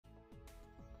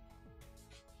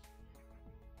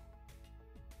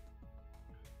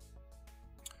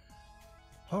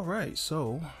Alright,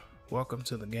 so welcome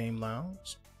to the Game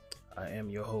Lounge. I am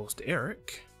your host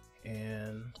Eric,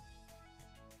 and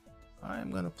I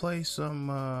am gonna play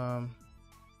some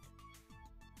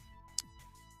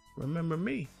Remember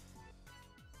Me.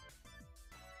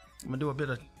 I'm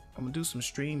gonna do some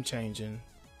stream changing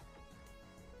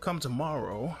come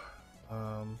tomorrow.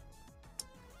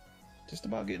 Just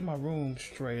about getting my room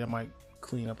straight. I might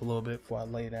clean up a little bit before I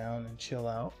lay down and chill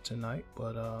out tonight,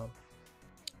 but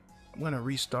I'm gonna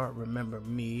restart Remember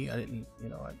Me. I didn't,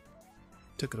 I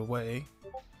took it away,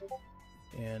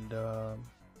 and I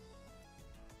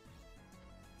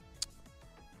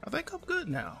think I'm good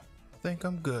now.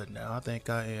 I think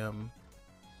I am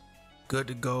good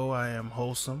to go. I am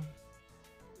wholesome,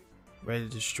 ready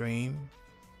to stream,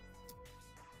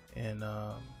 and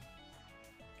I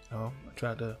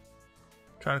try to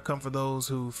comfort those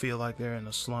who feel like they're in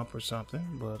a slump or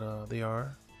something, but they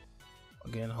are,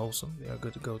 again, wholesome. They are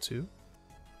good to go too.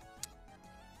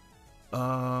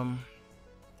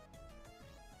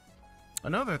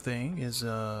 Another thing is,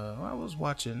 I was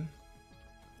watching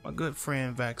my good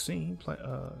friend Vaccine play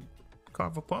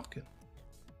carve a pumpkin.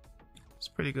 It's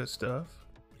pretty good stuff.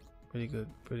 Pretty good,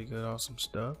 awesome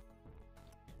stuff.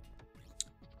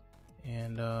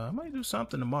 And I might do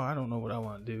something tomorrow. I don't know what I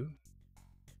want to do.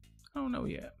 I don't know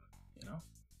yet,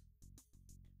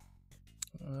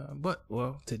 but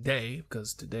well, today,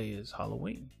 because today is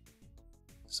Halloween,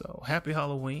 so happy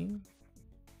Halloween,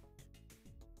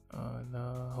 and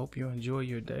hope you enjoy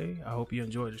your day. I hope you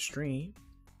enjoy the stream.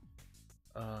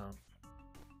 The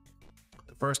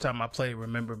first time I played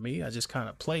Remember Me, I just kind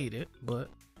of played it, but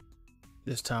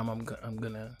this time I'm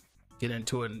gonna get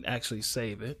into it and actually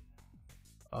save it.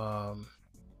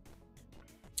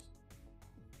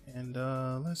 And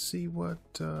let's see what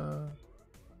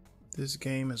this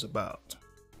game is about.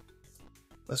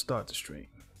 Let's start the stream.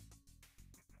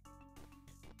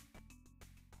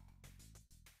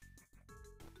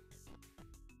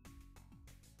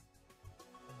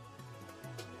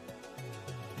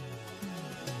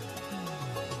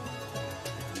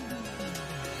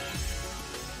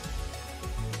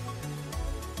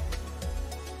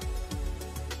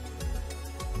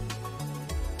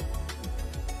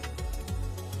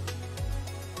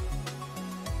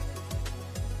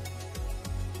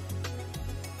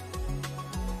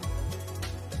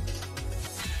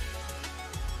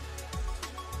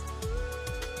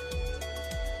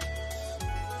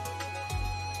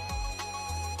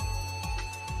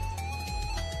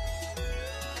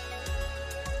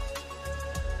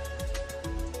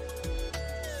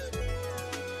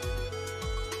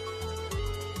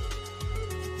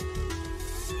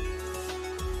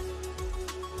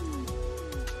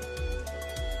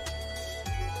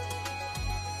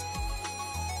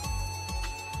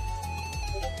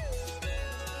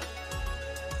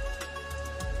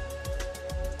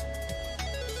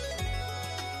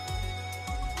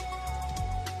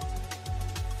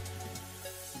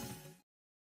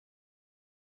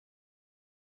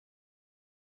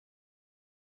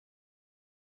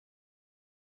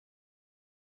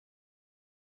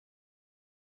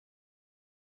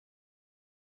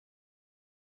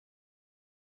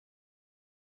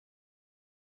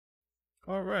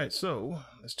 All right, so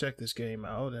let's check this game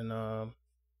out, and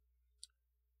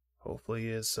hopefully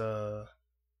it's wow,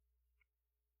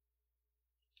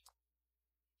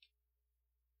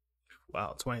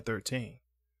 2013.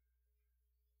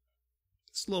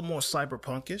 It's a little more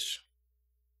cyberpunkish.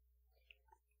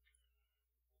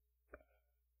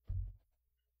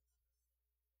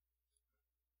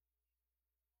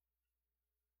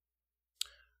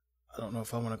 I don't know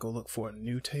if I want to go look for a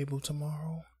new table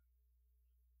tomorrow.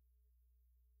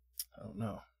 I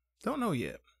don't know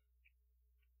yet.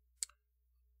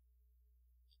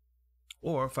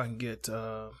 Or if I can get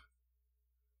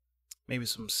maybe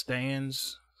some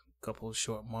stands, a couple of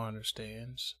short monitor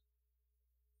stands.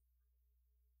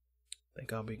 I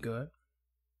think I'll be good.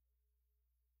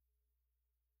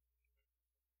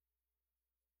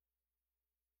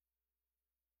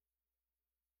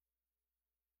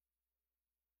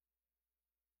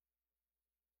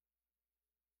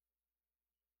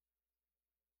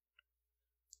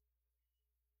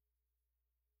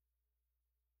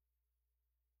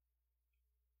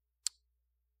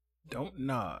 Don't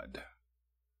Nod.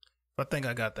 I think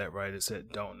I got that right. It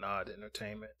said Don't Nod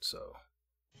Entertainment, so.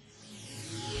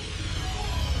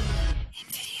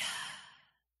 NVIDIA.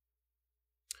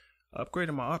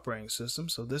 Upgraded my operating system,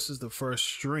 so this is the first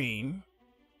stream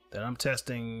that I'm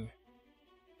testing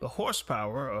the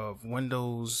horsepower of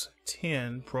Windows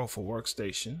 10 Pro for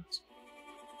Workstations.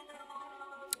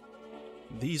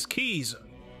 These keys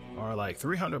are like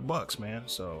 $300, man,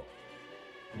 so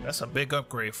That's a big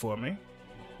upgrade for me.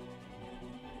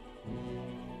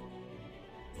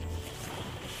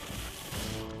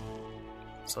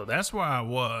 So that's where I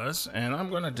was, and I'm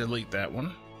gonna delete that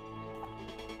one.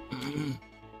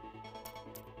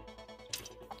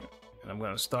 And I'm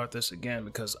gonna start this again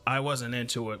because I wasn't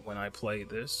into it when I played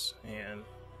this, and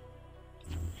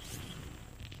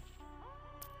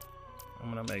I'm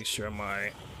gonna make sure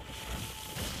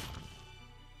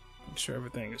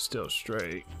everything is still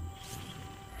straight.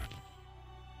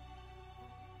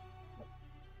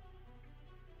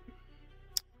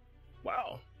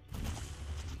 Wow.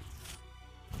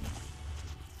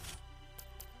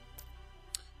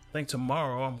 I think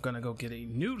tomorrow I'm gonna go get a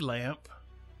new lamp,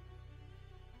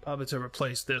 probably to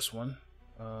replace this one,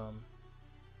 and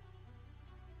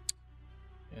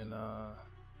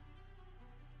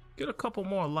get a couple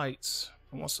more lights.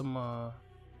 I want some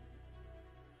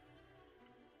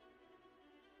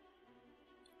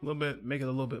make it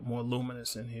a little bit more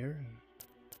luminous in here.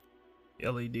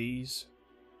 LEDs.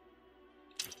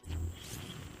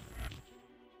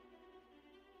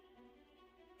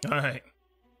 All right.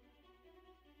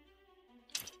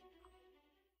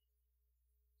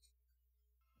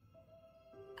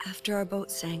 After our boat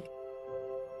sank,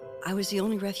 I was the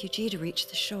only refugee to reach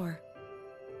the shore.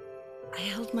 I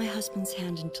held my husband's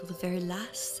hand until the very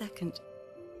last second.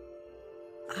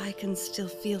 I can still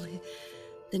feel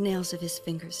the nails of his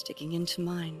fingers sticking into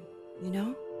mine, you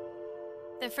know?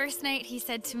 The first night he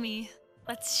said to me,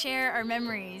 "Let's share our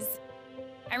memories."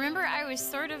 I remember I was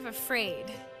sort of afraid,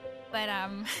 but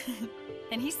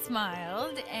then he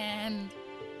smiled and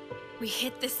we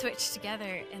hit the switch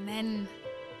together, and then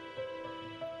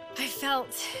I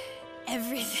felt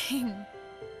everything.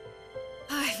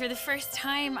 For the first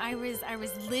time, I was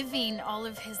living all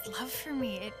of his love for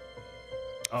me. It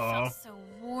felt so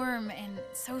warm and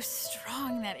so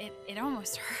strong that it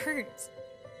almost hurt.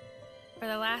 For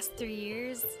the last 3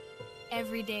 years,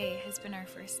 every day has been our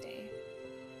first day.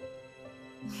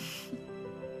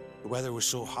 The weather was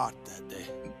so hot that day.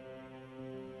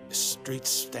 The streets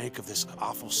stank of this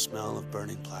awful smell of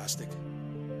burning plastic.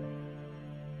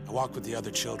 I walked with the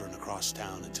other children across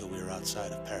town until we were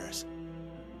outside of Paris.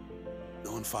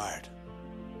 No one fired.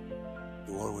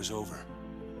 The war was over.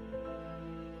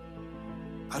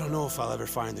 I don't know if I'll ever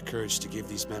find the courage to give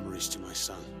these memories to my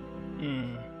son.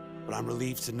 But I'm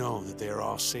relieved to know that they are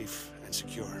all safe and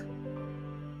secure.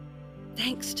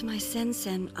 Thanks to my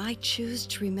Sen-Sen, I choose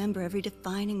to remember every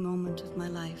defining moment of my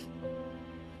life.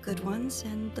 Good ones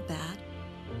and the bad.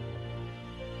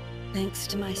 Thanks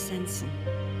to my Sen-Sen,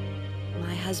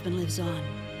 my husband lives on.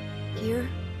 Here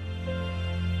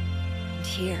and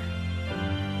here.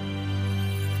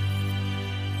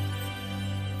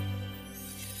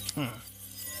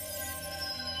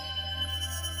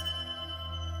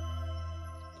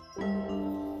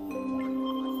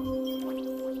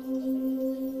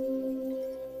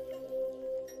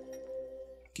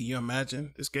 Can you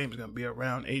imagine? This game is going to be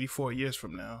around 84 years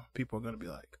from now. People are going to be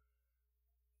like,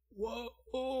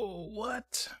 whoa,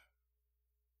 what?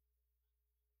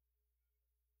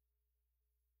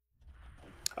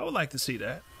 I would like to see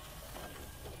that.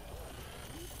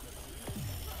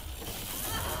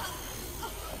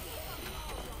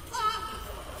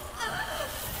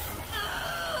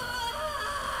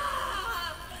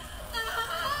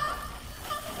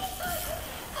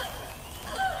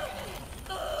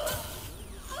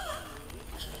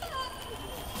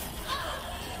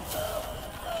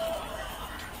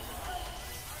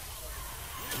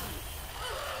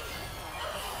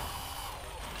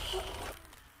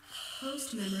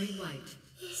 Host memory wiped.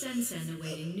 Sen-Sen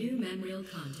awaiting new memorial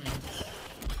content.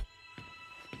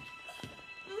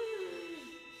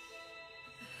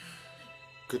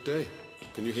 Good day.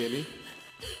 Can you hear me?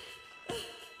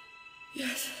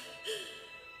 Yes.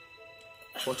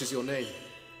 What is your name?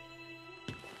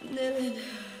 Nilin.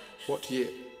 What year?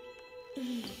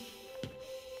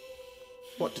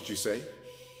 What did you say?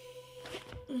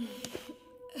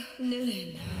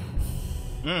 Nilin.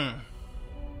 Damn.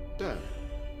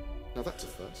 Now that's a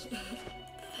first.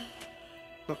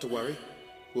 Not to worry.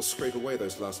 We'll scrape away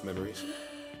those last memories.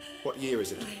 What year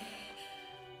is it?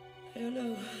 I don't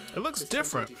know. It looks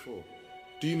different. 1984.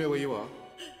 Do you know where you are?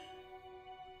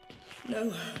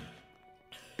 No.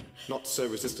 Not so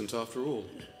resistant after all.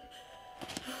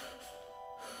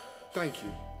 Thank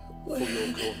you for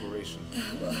your cooperation.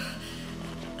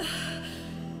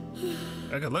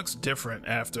 Like, it looks different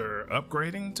after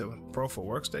upgrading to Pro for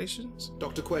Workstations.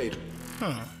 Dr. Quaid.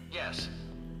 Yes.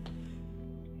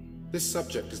 This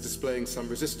subject is displaying some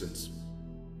resistance.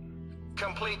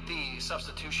 Complete the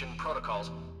substitution protocols,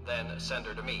 then send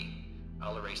her to me.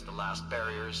 I'll erase the last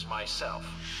barriers myself.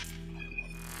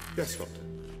 Yes, Doctor.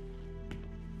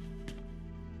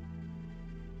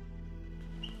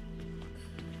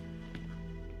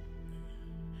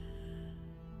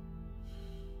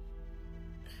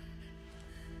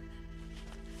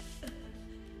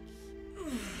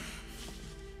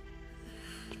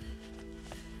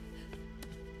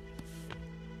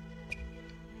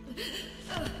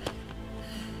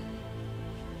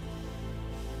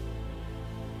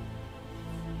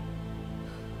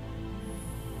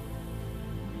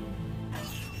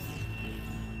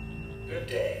 Good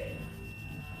day.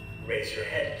 Raise your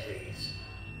head, please.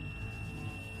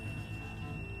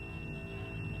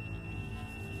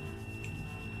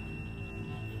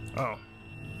 Oh.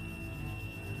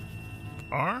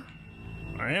 R?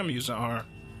 I am using R.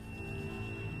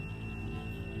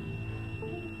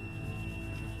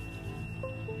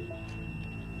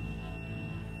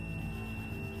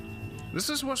 This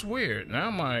is what's weird. Now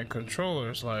my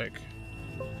controller's like...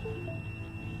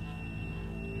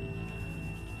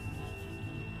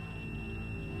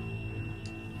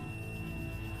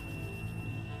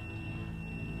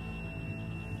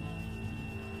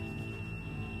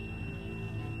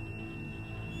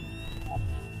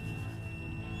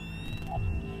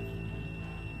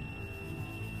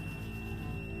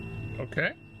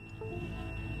 Okay.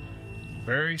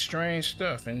 Very strange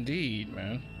stuff indeed,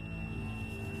 man.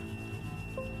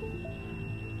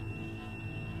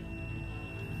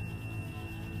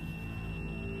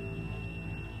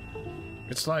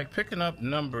 It's like picking up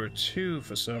number 2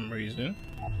 for some reason.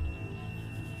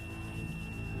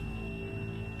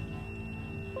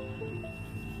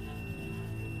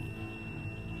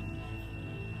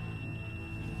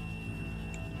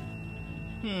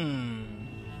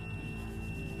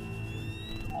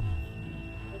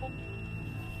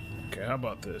 Okay, how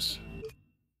about this?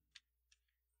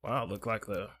 Wow, look like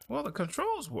the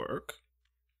controls work.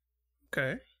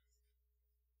 Okay.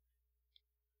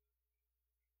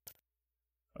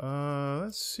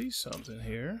 Let's see something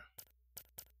here.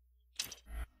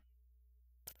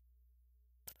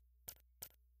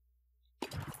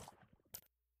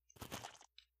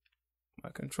 My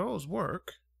controls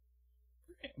work.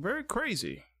 Very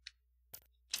crazy.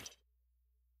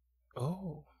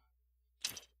 Oh.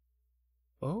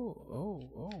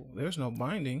 Oh, there's no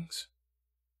bindings.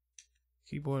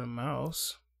 Keyboard and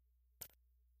mouse.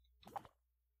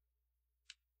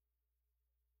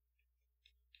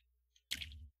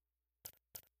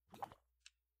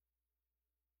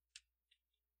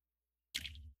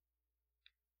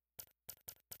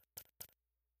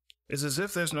 It's as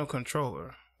if there's no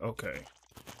controller. Okay.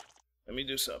 Let me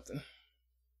do something.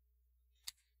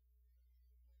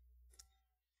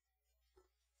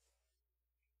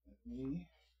 Let me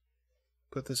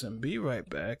put this in be right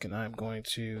back, and I'm going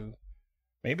to...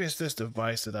 Maybe it's this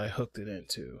device that I hooked it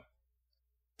into.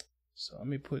 So let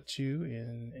me put you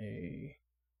in a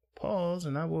pause,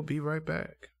 and I will be right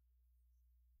back.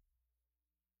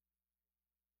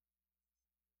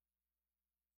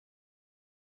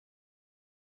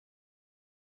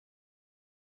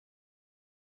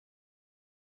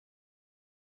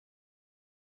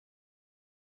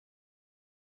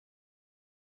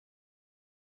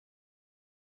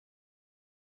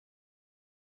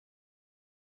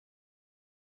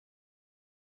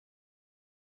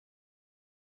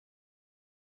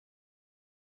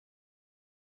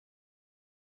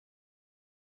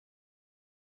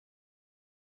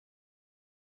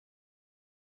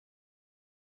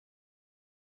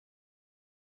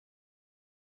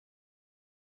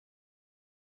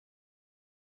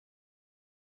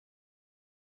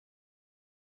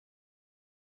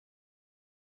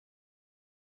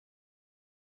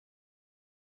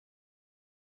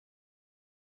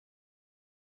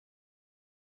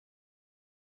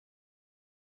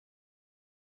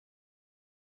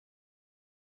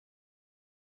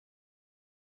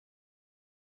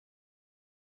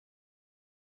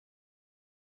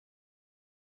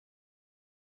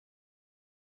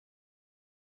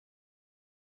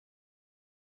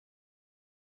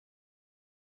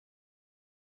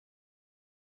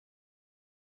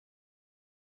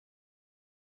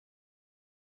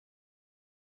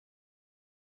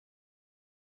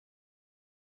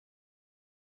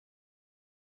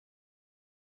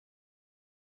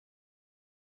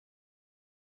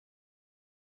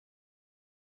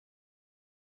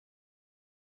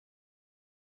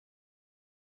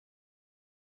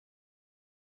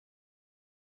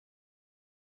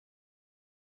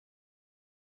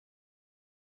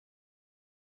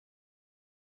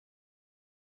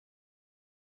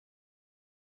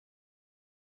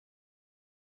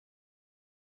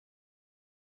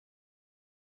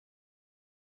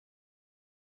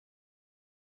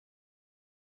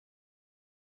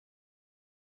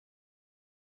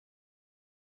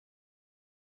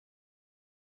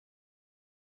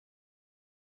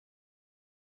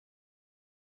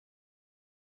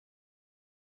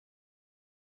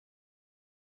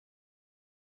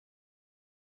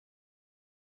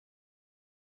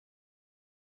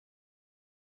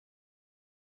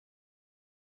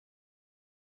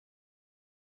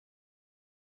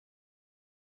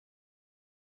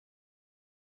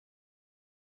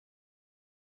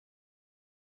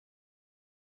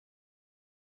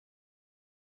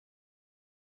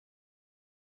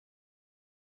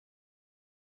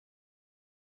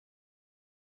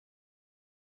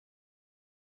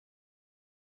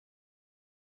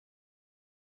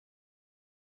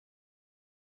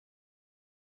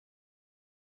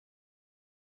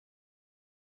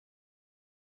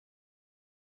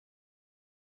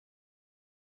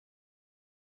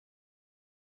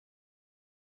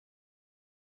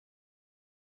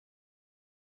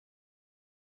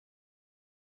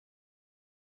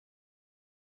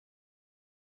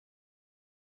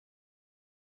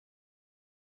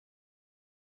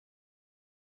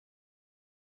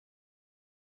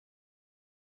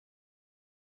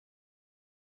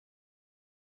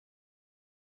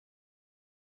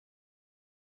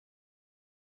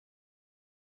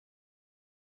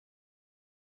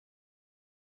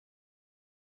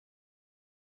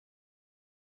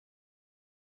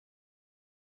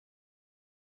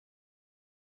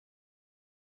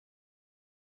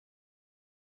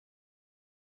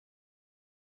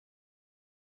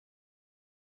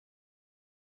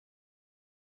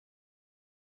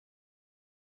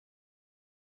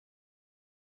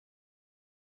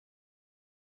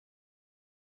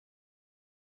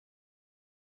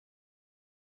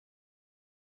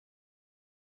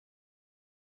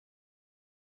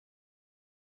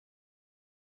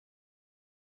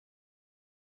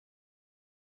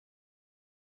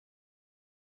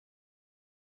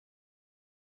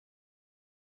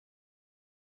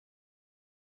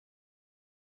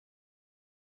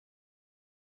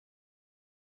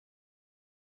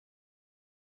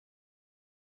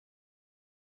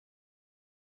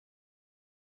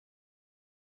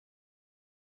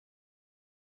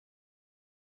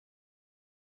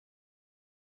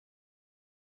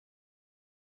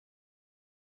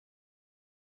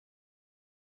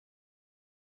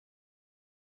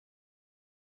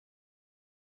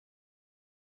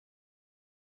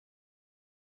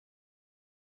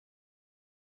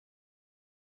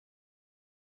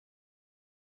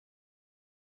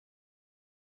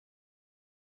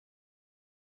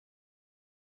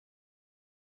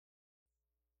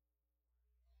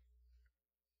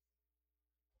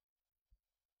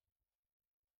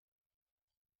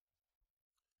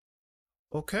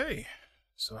 Okay,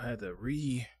 so I had to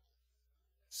reset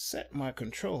my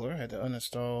controller. I had to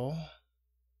uninstall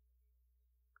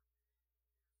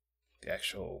the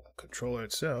actual controller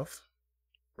itself,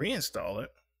 reinstall it.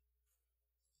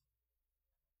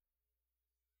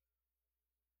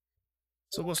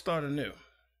 So we'll start anew.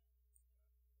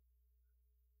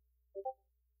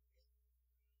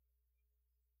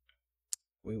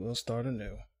 We will start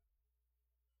anew.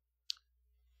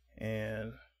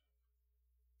 And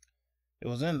it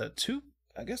was in the two,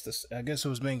 I guess it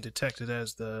was being detected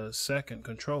as the second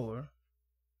controller.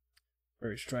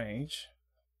 Very strange.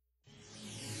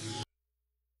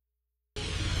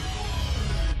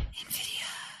 NVIDIA.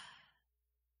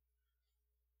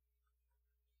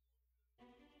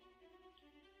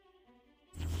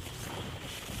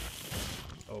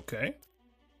 Okay.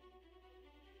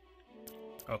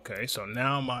 Okay, so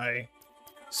now my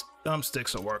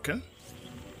thumbsticks are working.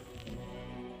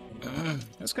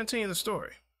 Let's continue the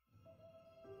story.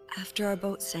 After our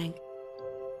boat sank,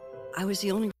 I was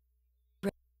the only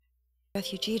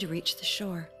refugee to reach the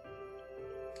shore.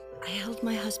 I held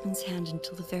my husband's hand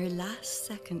until the very last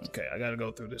second. Okay, I gotta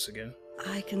go through this again.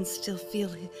 I can still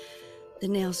feel the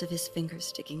nails of his fingers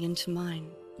sticking into mine.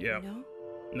 Yeah. You know?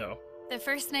 No. The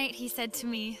first night he said to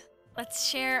me, let's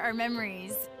share our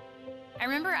memories. I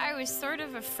remember I was sort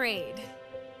of afraid,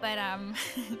 but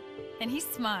and he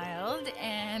smiled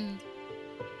and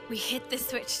we hit the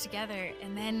switch together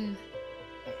and then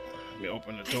We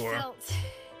opened the door. I felt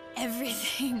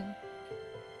everything.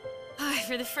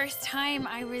 For the first time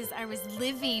I was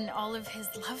living all of his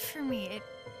love for me.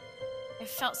 It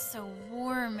felt so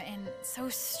warm and so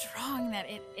strong that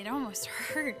it almost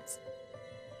hurt.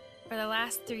 For the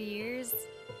last 3 years,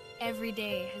 every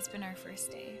day has been our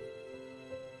first day.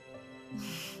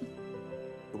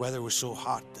 The weather was so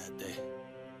hot that day.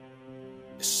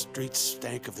 The streets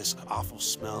stank of this awful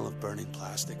smell of burning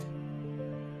plastic.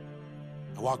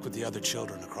 I walked with the other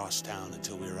children across town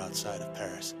until we were outside of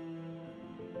Paris.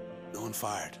 No one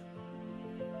fired.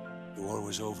 The war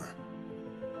was over.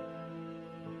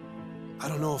 I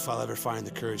don't know if I'll ever find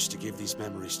the courage to give these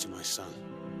memories to my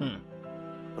son.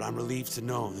 But I'm relieved to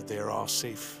know that they are all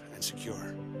safe and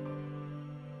secure.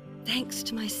 Thanks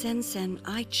to my Sen-Sen,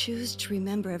 I choose to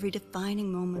remember every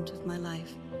defining moment of my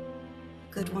life.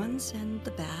 Good ones and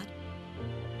the bad.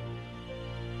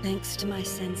 Thanks to my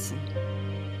Sen-Sen,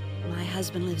 my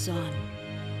husband lives on.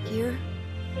 Here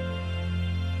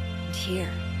and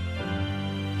here.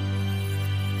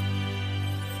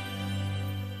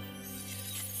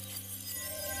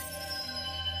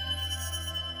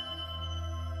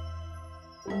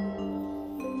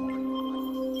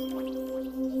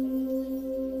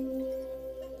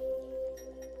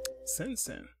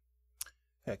 Sen-Sen.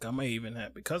 Heck, I may even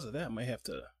have, because of that, I may have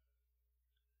to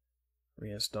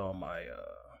reinstall my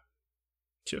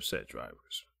chipset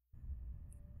drivers.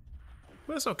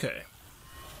 But it's okay.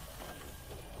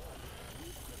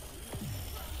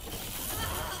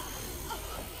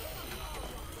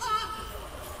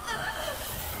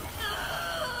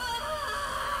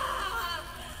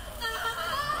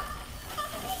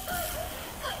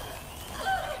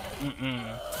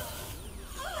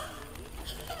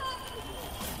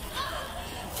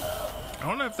 I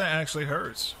don't know if that actually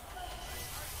hurts.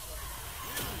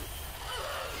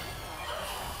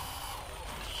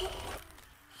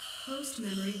 Host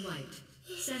memory wiped.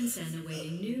 Sen-Sen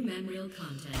awaiting new memorial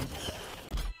content.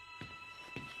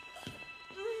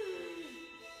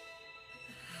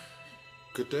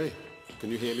 Good day.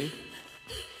 Can you hear me?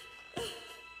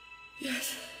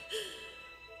 Yes.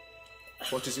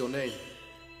 What is your name?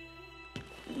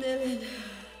 Nilin.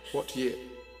 What year?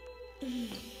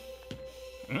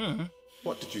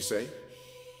 What did you say?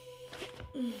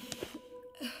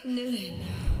 Nilin.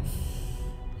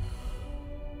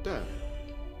 Damn.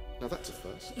 Now that's a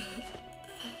first.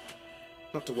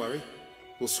 Not to worry.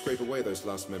 We'll scrape away those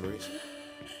last memories.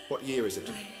 What year is it?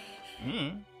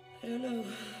 I don't know.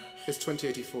 It's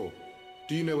 2084.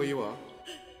 Do you know where you are?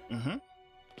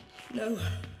 No.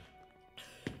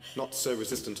 Not so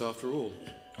resistant after all.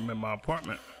 I'm in my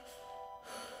apartment.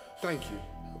 Thank you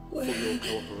for your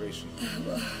cooperation.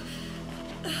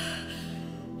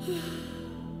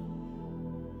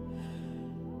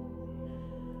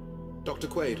 Dr.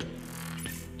 Quaid,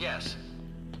 Yes.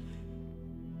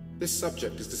 this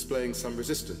subject is displaying some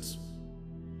resistance.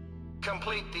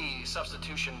 Complete the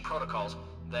substitution protocols,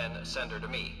 then send her to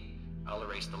me. I'll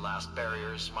erase the last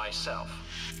barriers myself.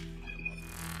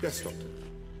 Yes, Doctor.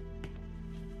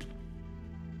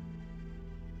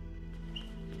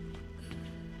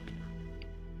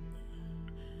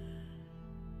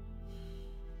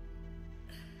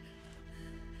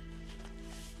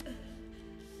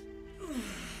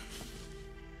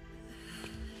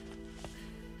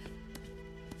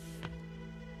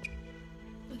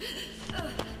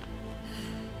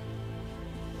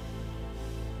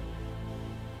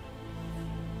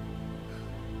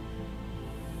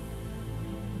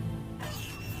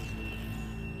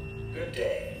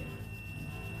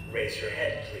 Raise your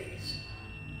head, please.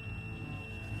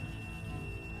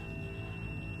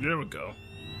 There we go.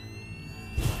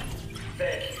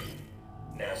 Thank you.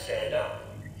 Now stand up.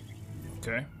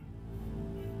 Okay.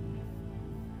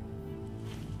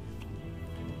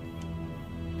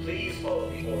 Please follow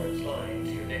the orange line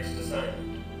to your next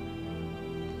assignment.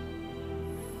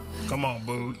 Come on,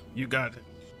 boo. You got it.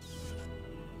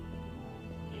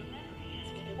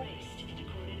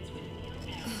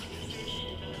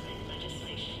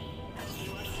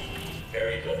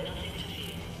 Very good.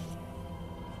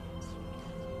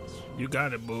 You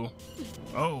got it, boo.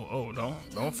 Oh,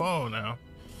 don't fall now.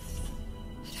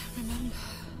 I don't remember.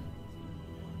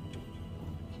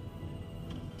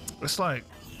 It's like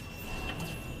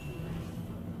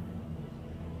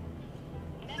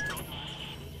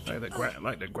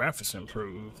the graphics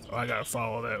improved. Oh, I gotta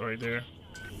follow that right there.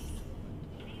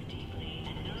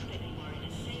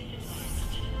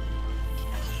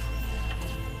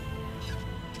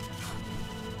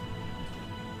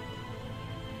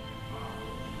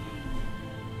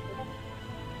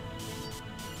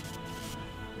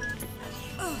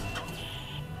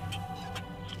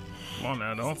 Come on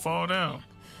now, don't fall down.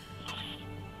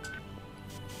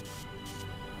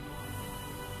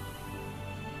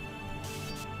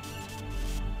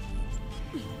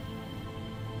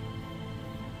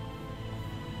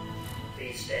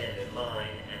 Please stand in line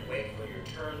and wait for your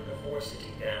turn before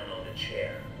sitting down on the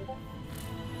chair.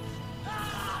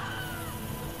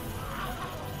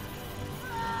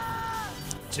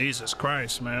 Jesus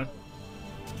Christ, man.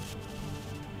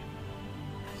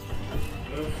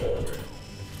 Move forward.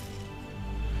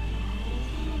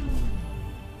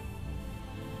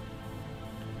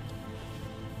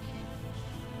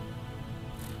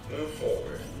 Move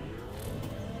forward.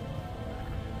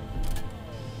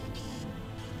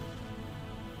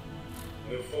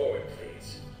 Move forward,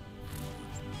 please.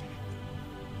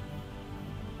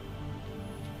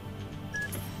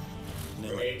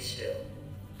 Remain still.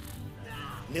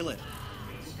 Nilin,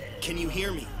 can you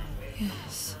hear me?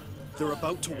 Yes. They're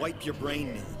about to wipe your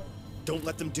brain, Nilin. Don't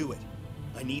let them do it.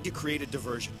 I need to create a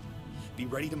diversion. Be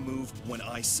ready to move when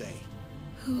I say.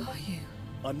 Who are you?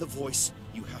 I'm the voice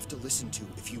you have to listen to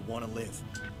if you want to live.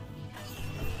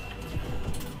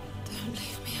 Don't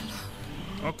leave me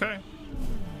alone. Okay.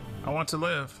 I want to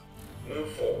live. Move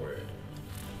forward.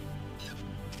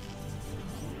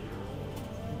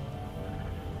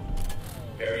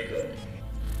 Very good.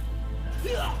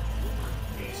 Please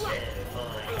stand in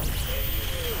line.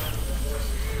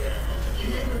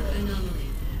 Network anomaly.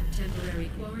 Temporary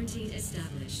quarantine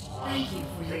established. Thank you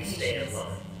for your Please stay in patience.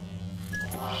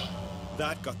 line.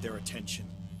 That got their attention.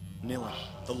 Nilin,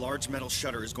 the large metal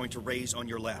shutter is going to raise on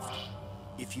your left.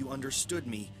 If you understood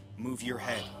me, move your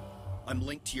head. I'm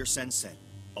linked to your Sensen.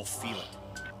 I'll feel it.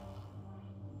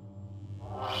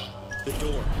 The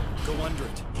door. Go under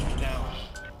it. Now.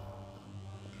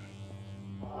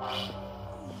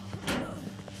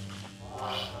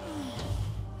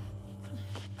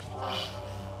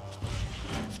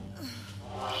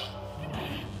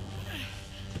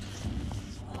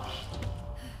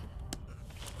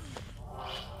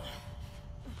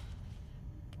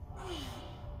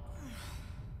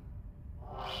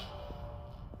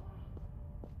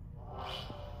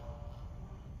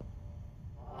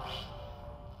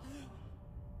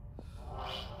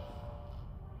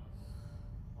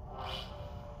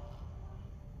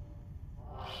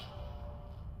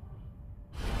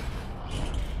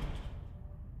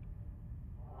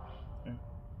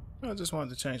 I just wanted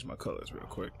to change my colors real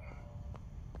quick.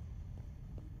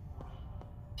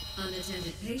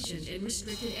 Unattended patient in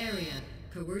restricted area.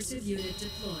 Coercive unit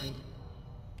deployed.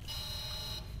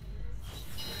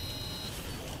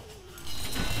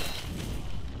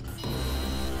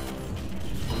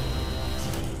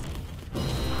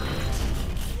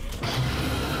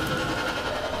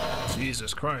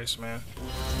 Jesus Christ, man.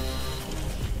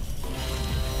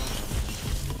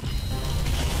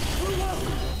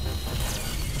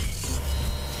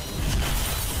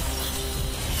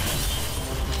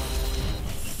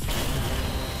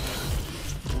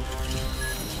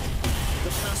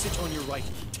 On your right.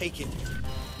 Take it.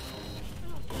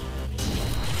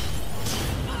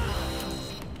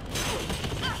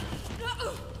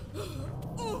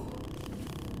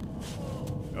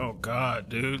 Oh God,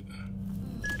 dude.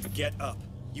 Get up.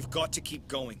 You've got to keep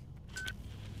going.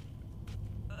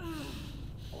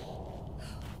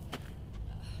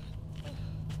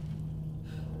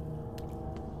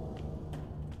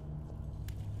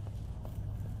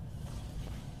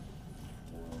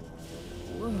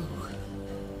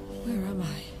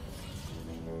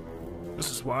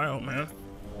 Wild, man.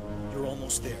 You're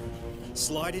almost there.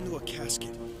 Slide into a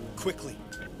casket. Quickly.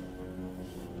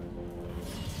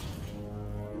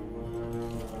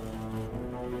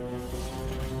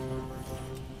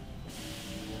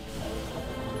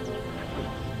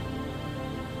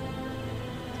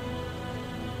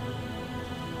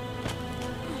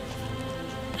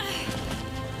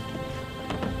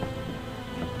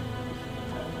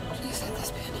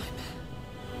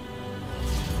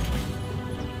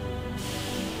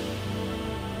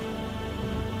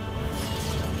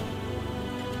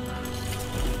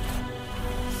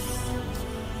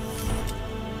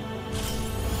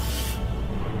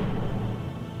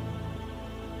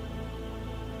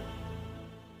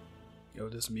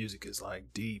 this music is like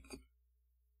deep.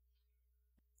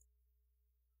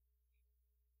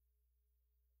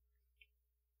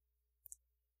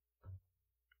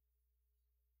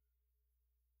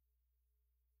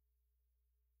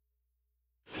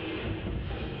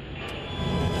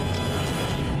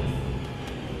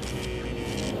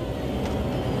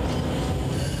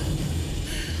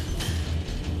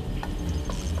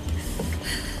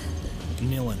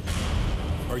 Nilin,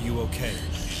 are you okay?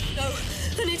 No,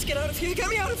 I need to get out of here. Get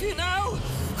me out of here now!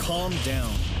 Calm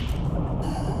down.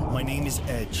 My name is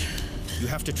Edge. You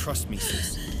have to trust me,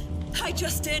 sis. I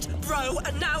just did, bro,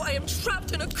 and now I am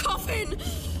trapped in a coffin!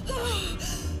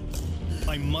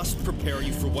 I must prepare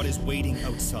you for what is waiting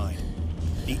outside.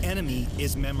 The enemy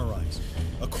is Memorize,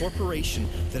 a corporation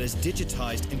that has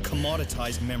digitized and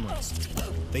commoditized memories.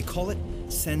 They call it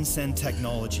Sen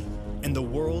technology, and the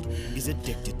world is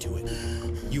addicted to it.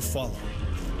 You follow?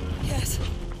 Yes.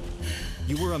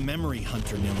 You were a memory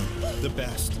hunter, Nilin. The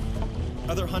best.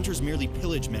 Other hunters merely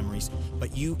pillage memories,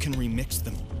 but you can remix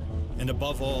them. And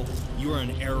above all, you are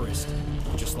an errorist,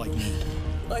 just like me.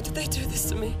 Why did they do this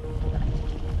to me?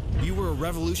 You were a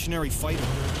revolutionary fighter,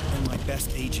 and my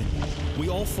best agent. We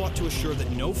all fought to assure that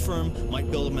no firm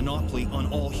might build a monopoly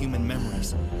on all human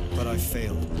memories. But I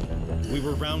failed. We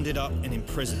were rounded up and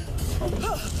imprisoned.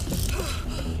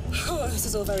 Oh, this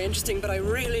is all very interesting, but I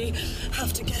really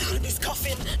have to get out of this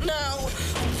coffin now!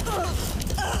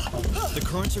 The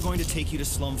currents are going to take you to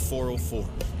Slum 404.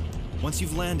 Once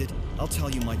you've landed, I'll tell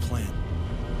you my plan.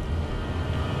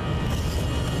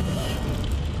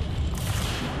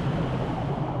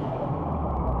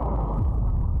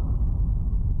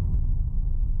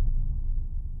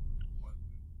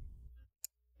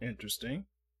 Interesting.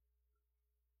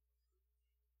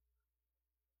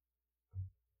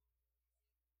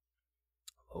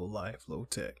 Low life, low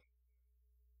tech.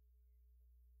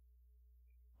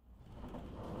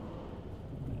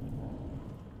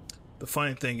 The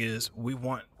funny thing is, we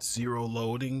want zero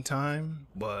loading time,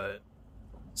 but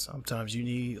sometimes you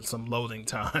need some loading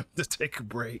time to take a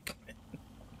break.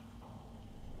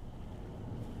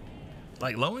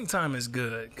 Like, loading time is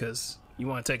good because you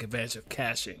want to take advantage of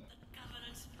caching.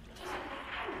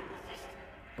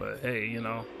 But hey, you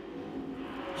know,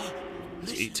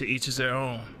 to each is their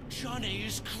own. Johnny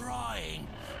is crying.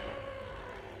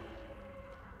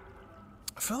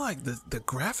 I feel like the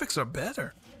graphics are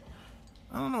better.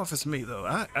 I don't know if it's me though.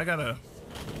 I don't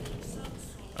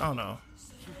know.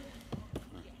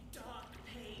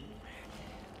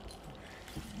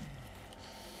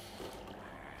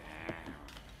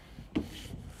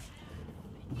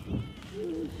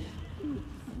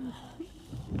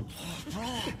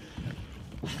 Brother,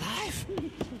 alive?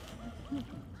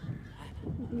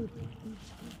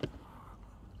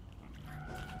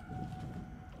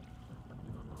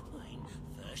 Mine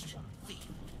first thief.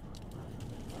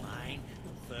 Mine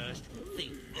first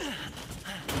thief.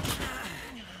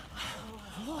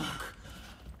 Look.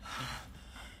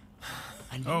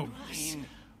 Oh.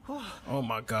 Oh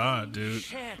my God, dude.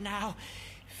 Shared now.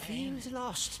 Feelings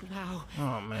lost now.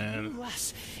 Oh man.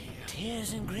 Us.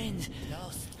 Tears and grins.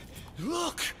 Lost.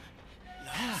 Look.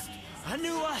 Lost. I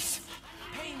knew us.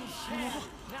 Pain is shared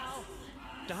now.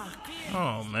 Dark.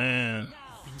 Oh man.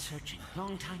 Been searching a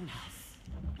long time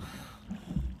now.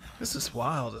 This is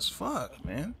wild as fuck,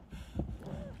 man.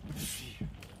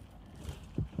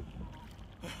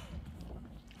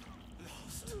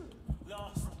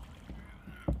 Lost.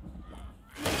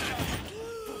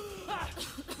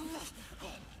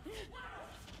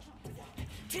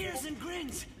 Tears and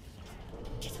grins.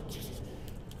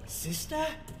 Sister?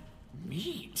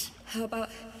 Meet. How about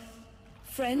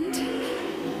friend?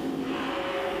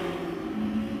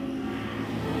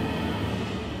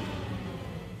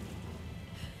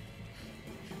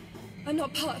 I'm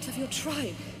not part of your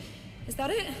tribe. Is that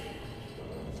it?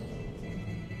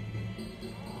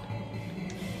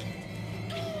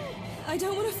 I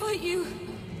don't want to fight you.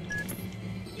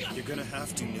 You're gonna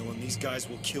have to, Nilin. These guys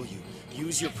will kill you.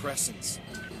 Use your presence.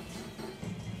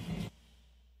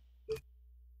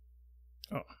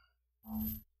 Oh.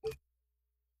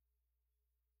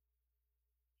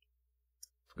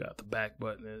 Forgot the back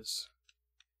button is.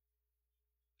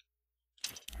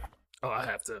 Oh,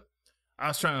 I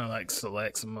was trying to like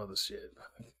select some other shit.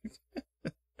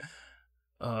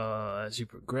 As you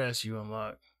progress, you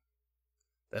unlock.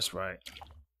 That's right.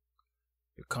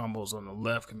 Your combos on the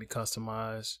left can be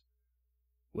customized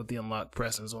with the unlocked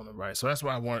presence on the right. So that's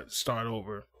why I wanted to start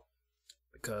over,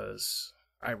 because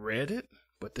I read it,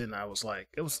 but then I was like,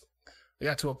 it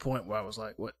got to a point where I was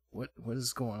like, what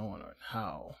is going on and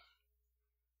how?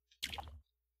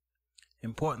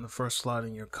 Important, the first slot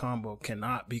in your combo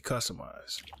cannot be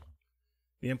customized.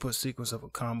 The input sequence of a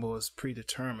combo is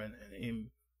predetermined and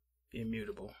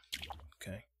immutable.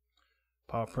 Okay.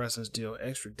 Power pressings deal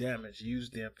extra damage. Use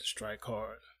them to strike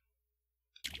hard.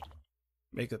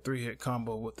 Make a 3-hit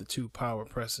combo with the 2 power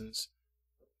pressings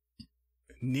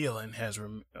Nealon has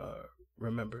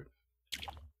remembered.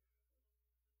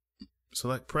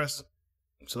 Select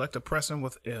a pressing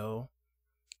with L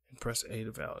and press A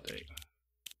to validate.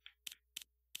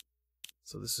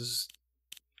 So this is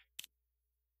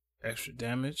extra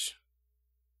damage.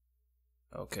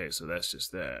 Okay, so that's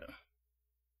just that.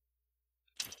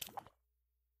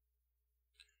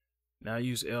 Now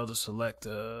use L to select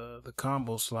the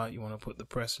combo slot you want to put the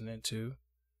pressing into.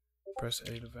 Press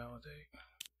A to validate.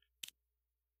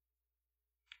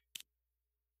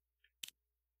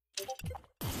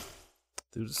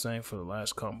 Do the same for the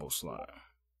last combo slot.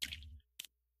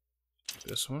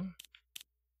 This one.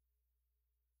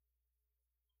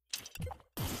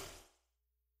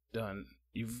 Done.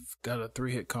 You've got a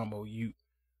 3-hit combo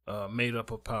made up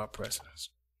of power pressings.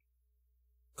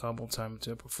 Combo timer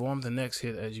to perform the next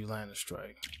hit as you land a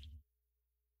strike.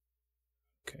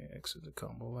 Okay, exit the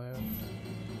combo lab.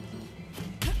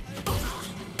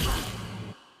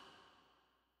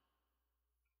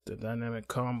 The dynamic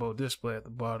combo display at the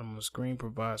bottom of the screen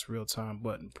provides real-time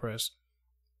button press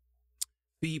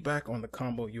feedback on the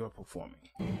combo you are performing.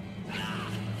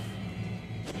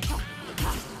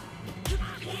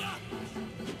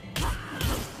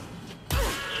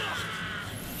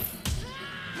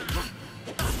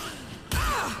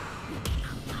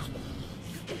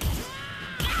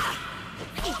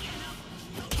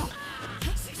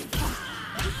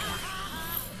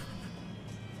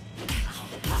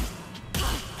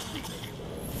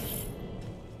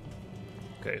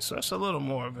 Okay, so that's a little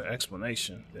more of an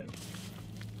explanation than.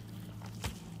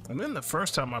 And then the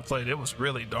first time I played, it was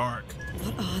really dark.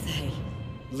 What are they?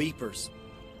 Leapers.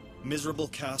 Miserable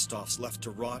cast-offs left to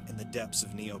rot in the depths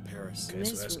of Neo-Paris. Okay,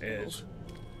 so that's Edge.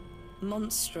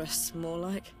 Monstrous, more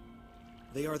like.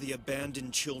 They are the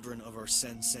abandoned children of our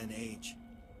Sen age.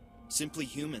 Simply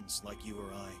humans like you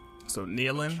or I. So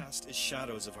Nealon? Cast as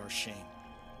shadows of our shame.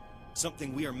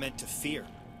 Something we are meant to fear.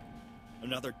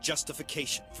 Another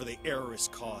justification for the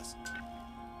errorist cause.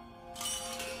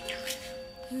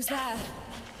 Who's there?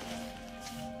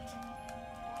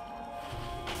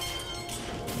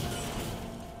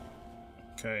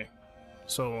 Okay,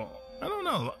 so I don't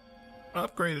know. I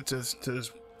upgraded to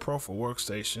this Pro for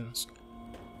Workstations.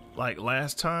 Like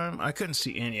last time, I couldn't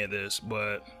see any of this,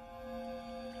 but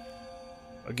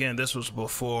again, this was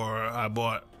before I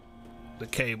bought the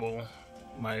cable,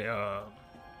 my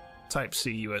Type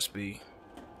C USB.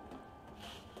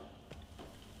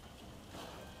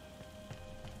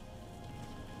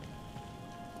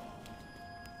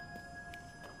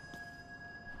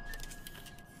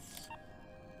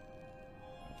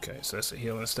 Okay, so that's a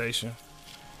healing station.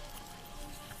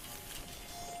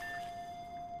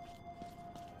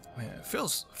 Man, it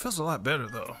feels a lot better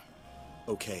though.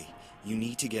 Okay, you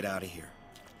need to get out of here.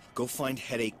 Go find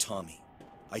Headache Tommy.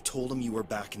 I told him you were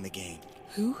back in the game.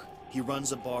 Who? He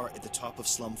runs a bar at the top of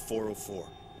Slum 404.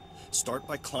 Start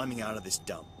by climbing out of this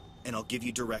dump, and I'll give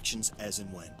you directions as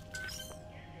and when.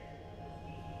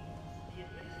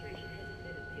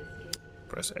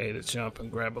 Press A to jump and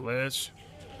grab a ledge.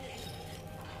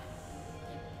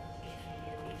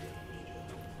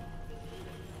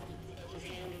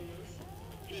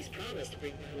 He's promised to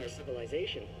bring down our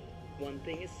civilization. One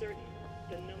thing is certain.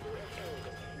 The number of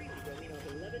terrorists freely roaming our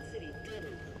beloved city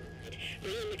doubled. We're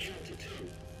on the count to 2.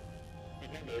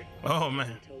 Remember, oh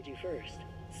man. I told you first.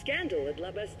 Scandal at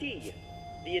La Bastille.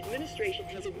 The administration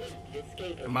has admitted the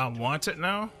escape of... Am I wanted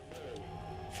now?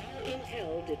 How in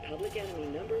hell did public enemy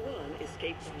number 1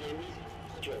 escape from the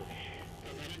Quadro?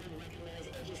 Does anyone recognize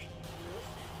Edge's hands?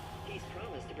 He's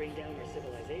promised to bring down our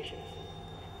civilization.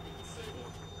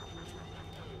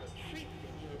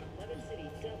 The 11th city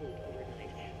doubled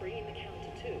overnight, bringing the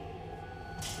count to 2.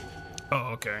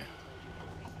 Oh, okay.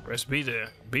 Press B to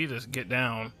get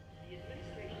down.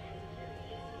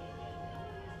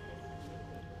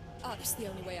 Up's the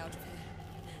only way out of here.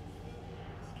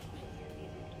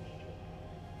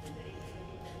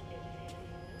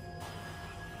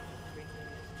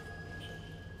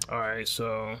 Alright,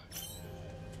 so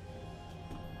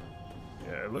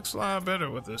yeah, it looks a lot better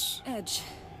with this. Edge.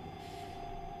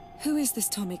 Who is this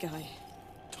Tommy guy?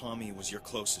 Tommy was your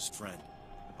closest friend.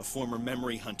 A former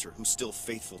memory hunter who's still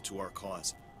faithful to our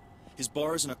cause. His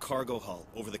bar is in a cargo hull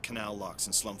over the canal locks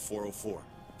in Slum 404.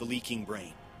 The Leaking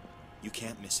Brain. You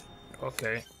can't miss it.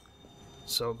 Okay.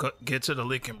 So get to the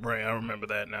Leaking Brain. I remember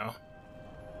that now.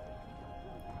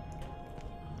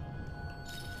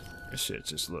 This shit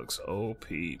just looks OP,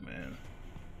 man.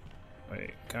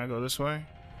 Wait, can I go this way?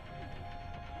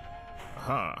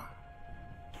 Aha.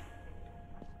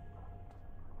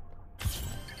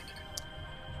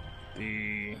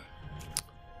 The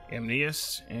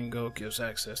Amneas Ingo gives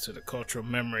access to the cultural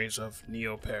memories of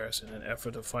Neo Paris in an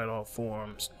effort to fight all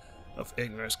forms of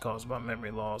ignorance caused by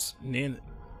memory loss.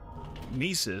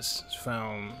 Mises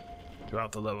found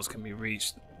throughout the levels can be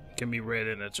read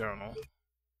in a journal.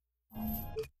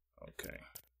 Okay.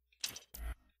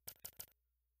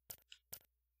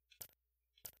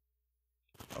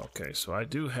 Okay, so I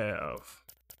do have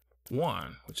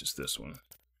one, which is this one.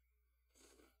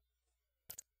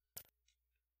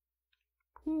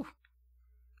 Whew.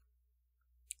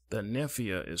 The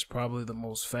NVIDIA is probably the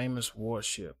most famous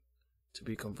warship to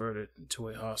be converted into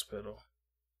a hospital.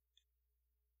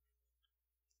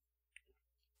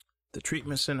 The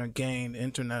treatment center gained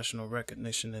international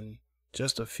recognition in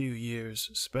just a few years,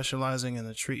 specializing in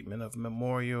the treatment of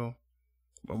memorial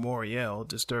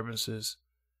disturbances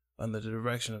under the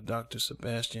direction of Dr.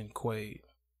 Sebastian Quade.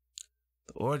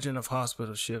 The origin of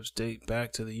hospital ships date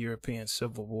back to the European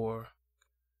Civil War,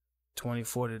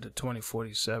 2040 to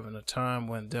 2047, a time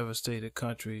when devastated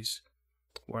countries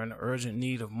were in urgent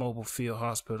need of mobile field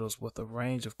hospitals with a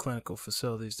range of clinical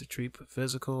facilities to treat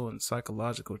physical and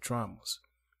psychological traumas.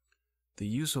 The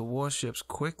use of warships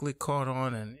quickly caught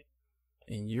on, and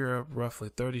in Europe, roughly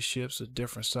 30 ships of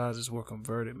different sizes were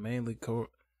converted, mainly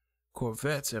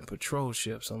corvettes and patrol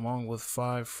ships, along with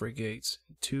 5 frigates,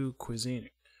 2 cruisers.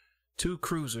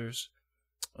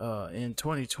 In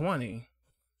 2020,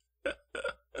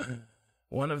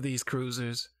 one of these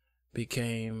cruisers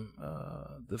became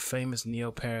the famous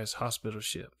Neo Paris hospital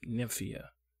ship, NVIDIA.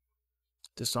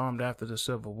 Disarmed after the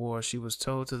Civil War, she was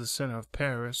towed to the center of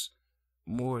Paris,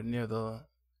 moored near the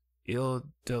Ile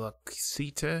de la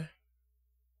Cité,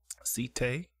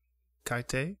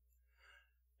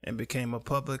 and became a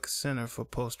public center for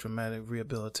post-traumatic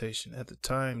rehabilitation. At the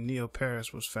time Neo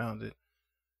Paris was founded,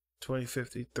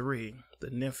 2053, the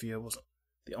NVIDIA was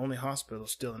the only hospital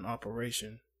still in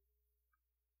operation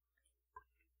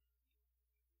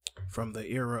from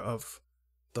the era of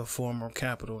the former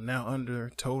capital, now under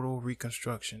total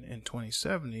reconstruction. In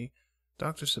 2070,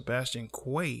 Dr. Sebastian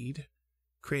Quade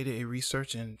created a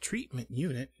research and treatment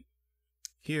unit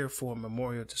here for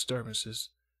memorial disturbances,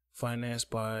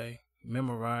 financed by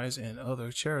Memorize and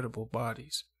other charitable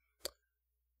bodies.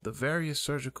 The various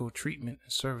surgical treatment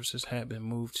services have been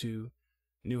moved to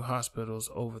new hospitals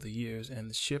over the years, and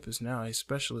the ship is now a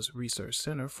specialist research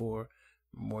center for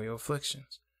memorial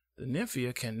afflictions. The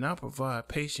NVIDIA can now provide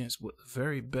patients with the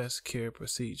very best care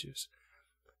procedures.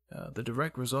 The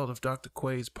direct result of Dr.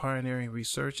 Quade's pioneering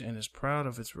research, and is proud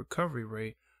of its recovery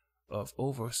rate of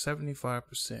over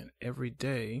 75% every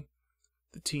day.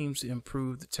 The teams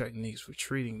improved the techniques for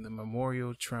treating the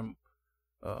memorial traumas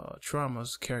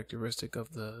characteristic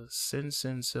of the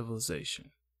Sinsen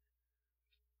civilization.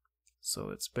 So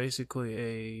it's basically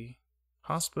a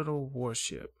hospital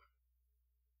warship.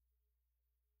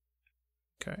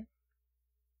 Okay.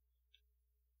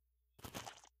 I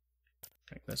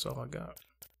think that's all I got.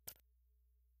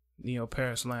 Neo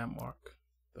Paris Landmark,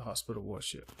 the hospital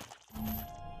warship.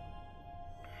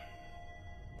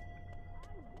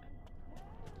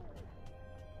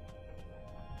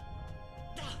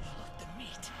 The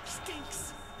meat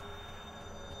stinks.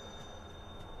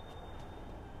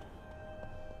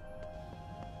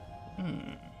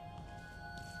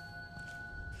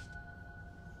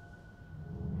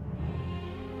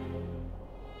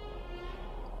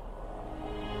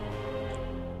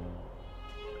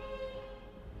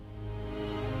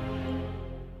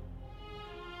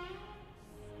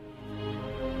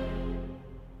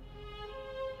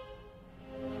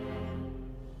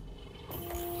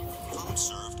 Food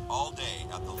served all day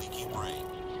at the Leaky Brain.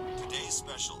 Today's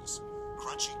specials: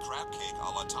 crunchy crab cake a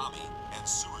la Tommy and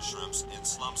sewer shrimps in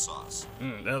slum sauce.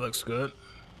 That looks good.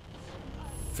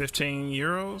 15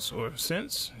 euros or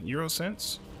cents? Euro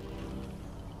cents?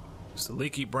 It's the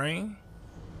Leaky Brain.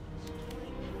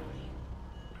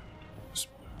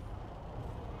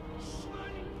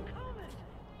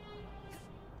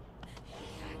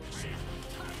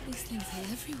 These things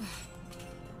are everywhere.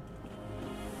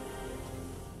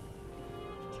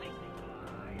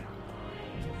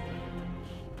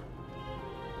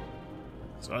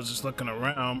 So I was just looking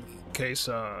around in case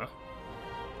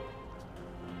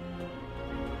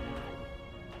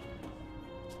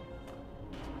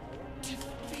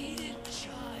Defeated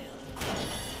child.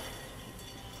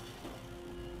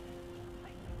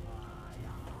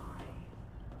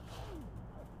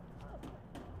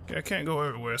 okay, I can't go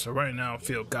everywhere, so right now I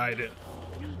feel guided.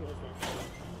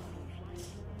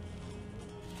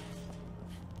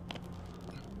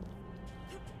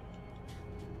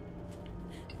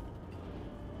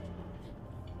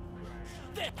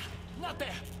 there! Not there!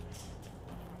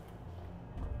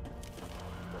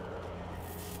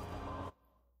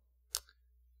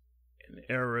 An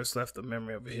errorist left the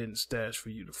memory of a hidden stash for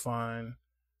you to find.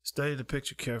 Study the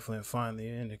picture carefully and find the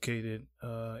indicated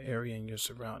area in your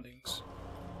surroundings.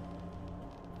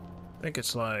 I think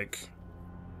it's like...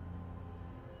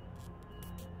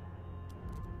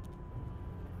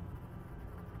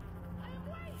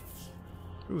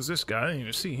 Who's this guy? I didn't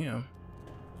even see him.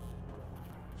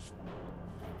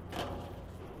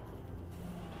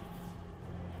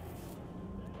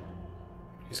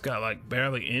 He's got like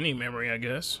barely any memory, I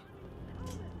guess.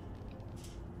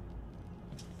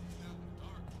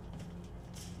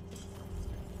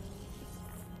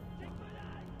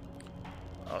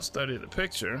 I'll study the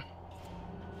picture.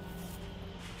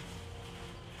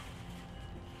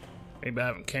 Maybe I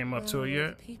haven't came up to it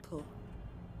yet. People.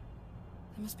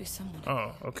 There must be someone.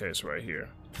 Oh, okay, it's right here.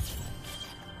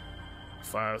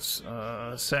 5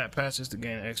 sat patches to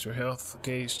gain an extra health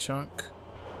gauge chunk.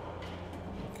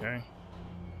 Okay.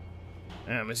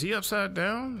 Damn, is he upside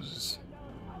down?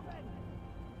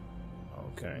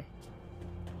 Okay.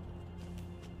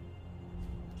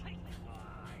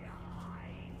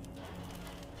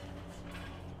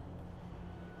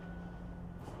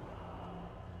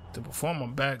 To perform a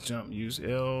back jump, use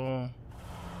L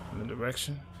in the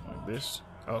direction like this.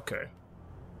 Okay.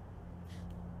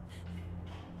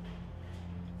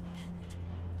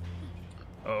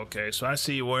 Okay, so I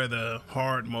see where the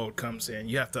hard mode comes in.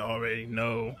 You have to already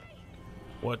know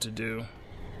what to do.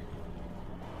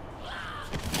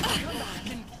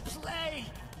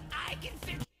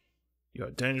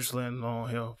 You're dangerously in long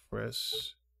health.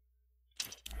 Press.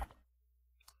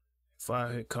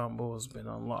 5-hit combo has been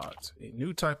unlocked. A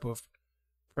new type of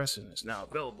pressing is now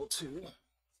available to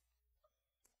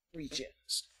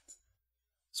regens.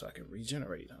 So I can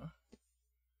regenerate, huh?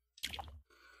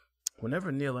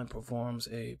 Whenever kneeling performs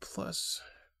a plus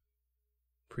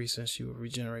preset, you will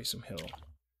regenerate some health.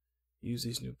 Use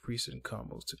these new preset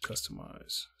combos to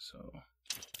customize.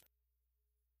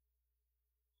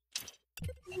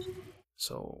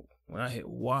 So when I hit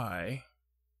Y,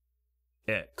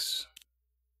 X.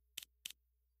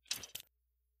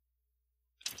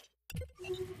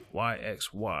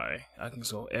 YXY. I can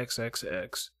go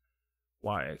XXX,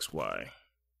 YXY.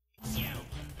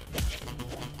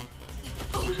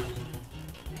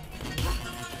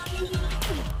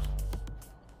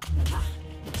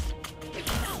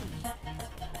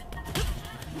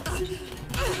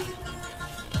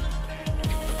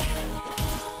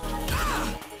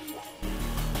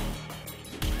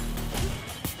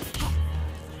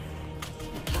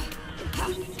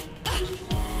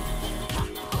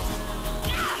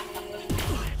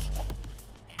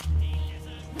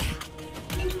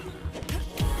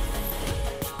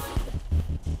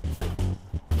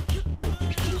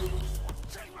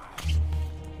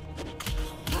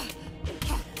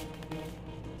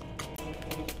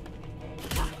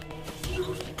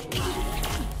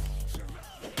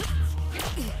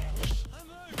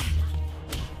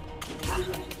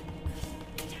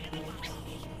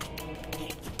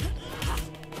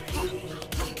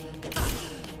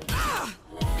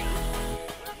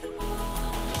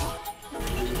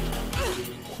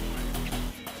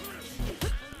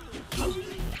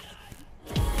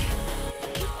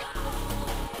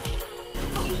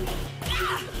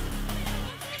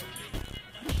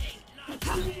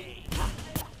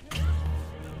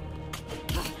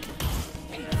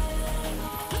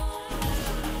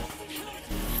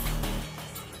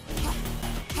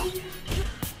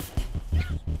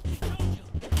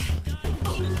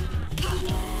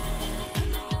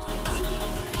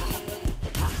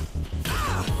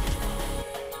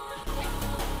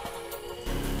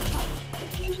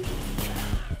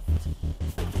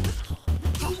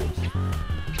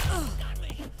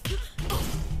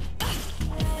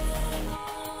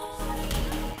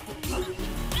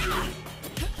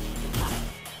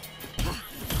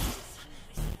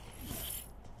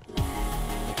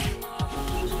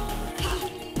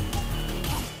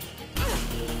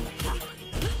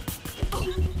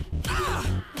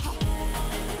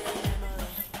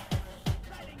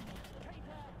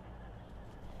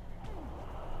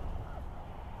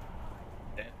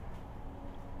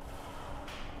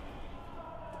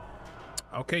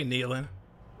 Okay, Nealon.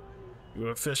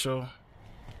 Your official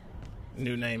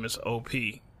new name is OP.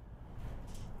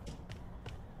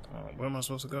 Where am I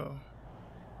supposed to go?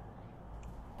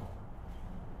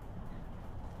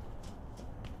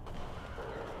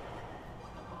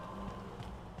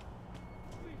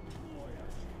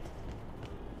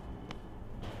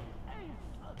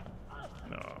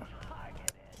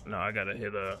 No, I gotta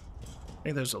hit a... I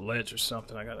think there's a ledge or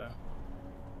something I gotta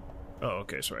Oh,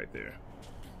 okay, it's right there.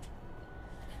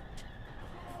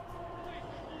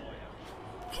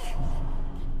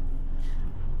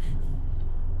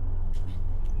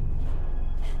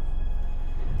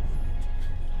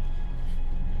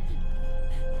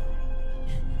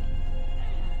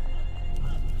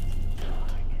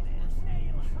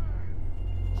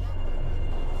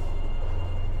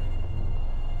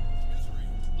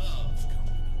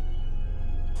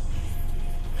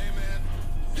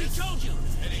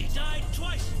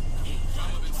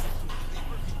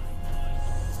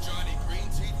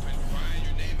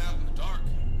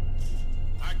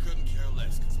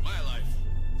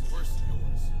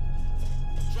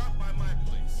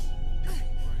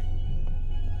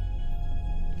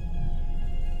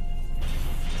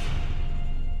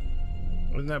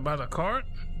 Wasn't that by the cart?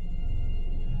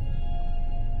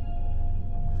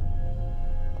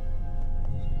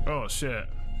 Oh shit.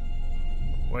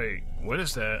 Wait, what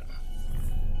is that?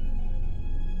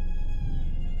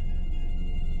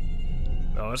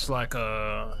 Oh, it's like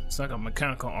a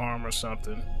mechanical arm or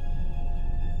something.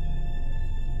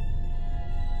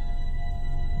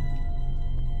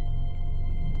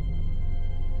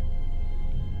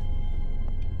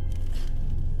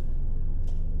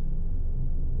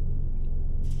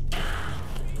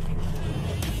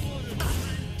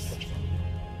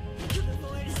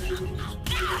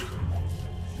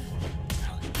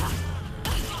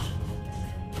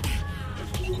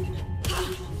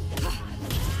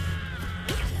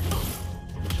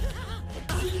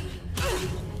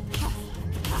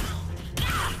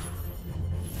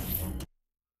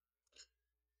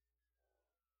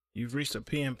 You've reached a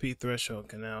PMP threshold,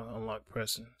 can now unlock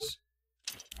presence.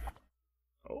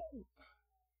 Oh.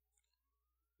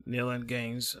 Nealon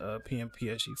gains PMP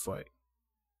as you fight.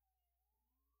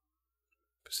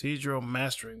 Procedural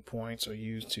mastering points are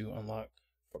used to unlock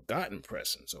forgotten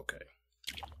presence. Okay.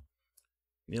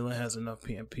 Nealon has enough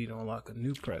PMP to unlock a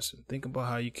new presence. Think about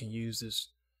how you can use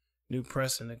this new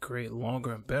presence to create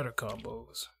longer and better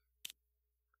combos.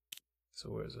 So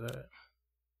where's that?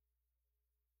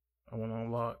 I want to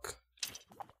unlock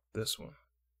this one.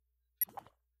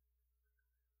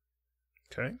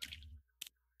 Okay.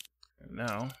 And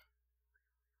now,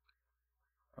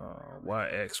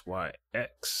 YX.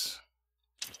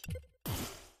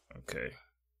 Okay.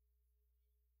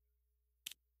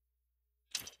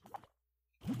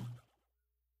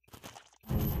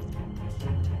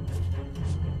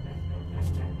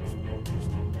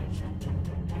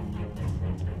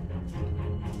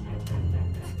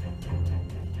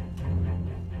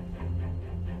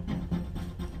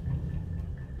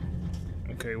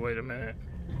 Okay, wait a minute.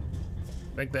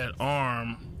 I think that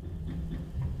arm.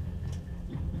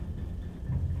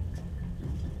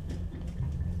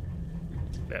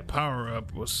 That power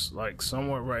up was like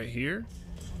somewhere right here.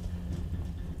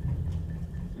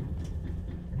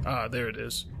 Ah, there it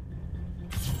is.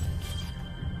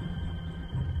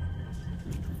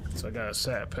 So I got a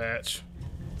sat patch.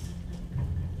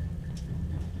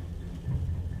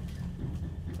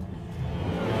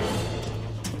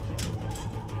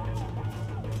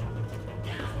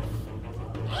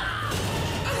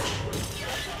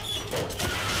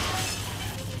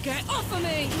 Get off of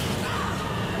me!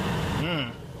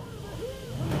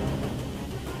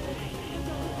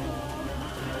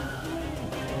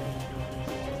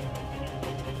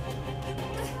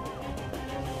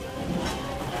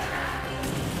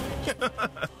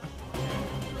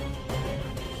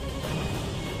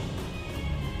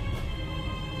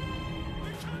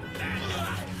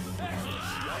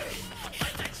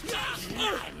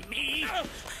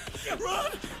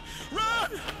 Run!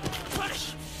 Run!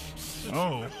 Punish!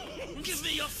 Oh. Give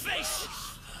me your face!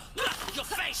 Your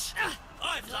face!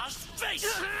 I've lost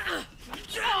face!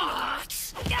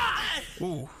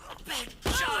 Ooh. Bad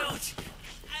child!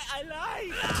 I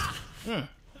lied!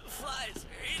 Flies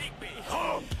are eating me!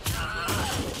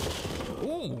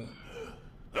 Ooh.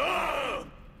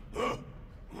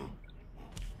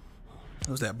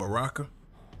 Was that Baraka?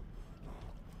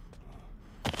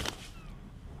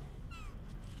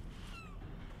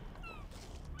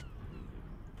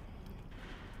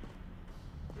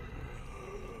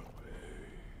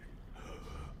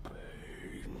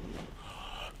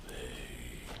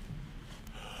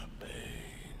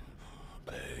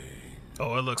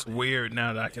 Oh, it looks weird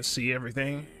now that I can see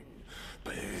everything.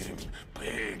 Bang,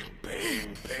 bang,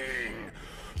 bang, bang.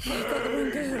 You've got the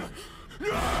wrong girl.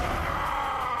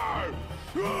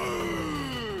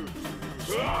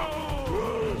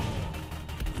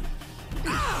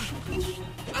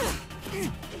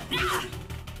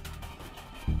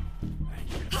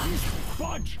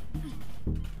 Fudge!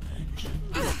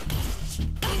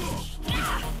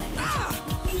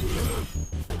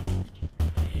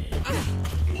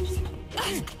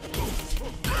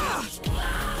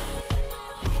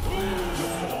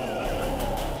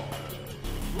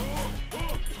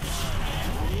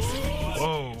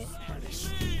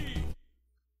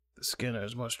 Skinner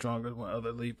is much stronger when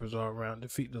other leapers are around.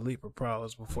 Defeat the leaper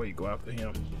prowlers before you go after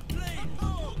him.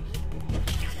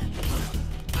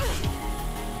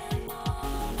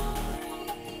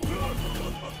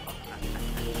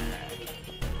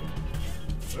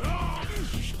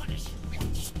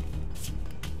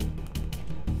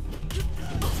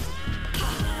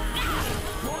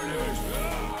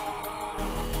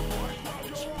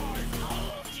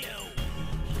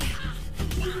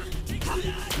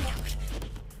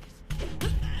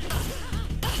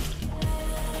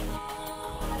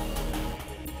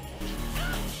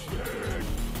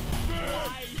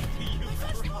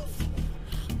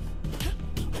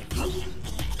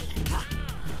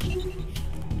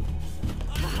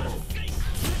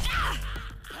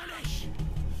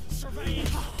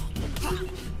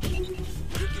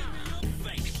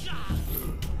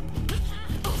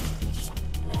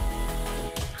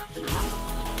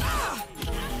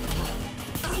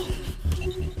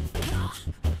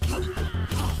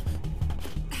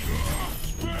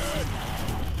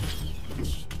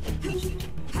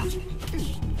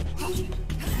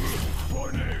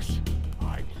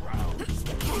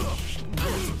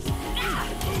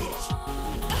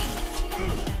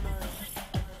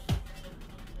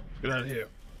 Get out of here.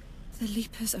 The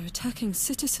Leapers are attacking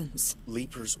citizens.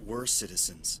 Leapers were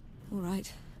citizens. All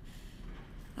right.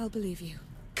 I'll believe you.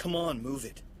 Come on, move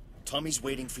it. Tommy's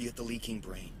waiting for you at the leaking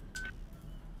brain.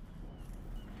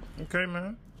 Okay,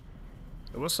 man.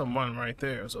 There was someone right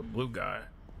there. It was a blue guy.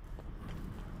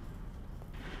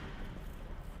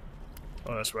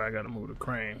 Oh, that's right. I gotta move the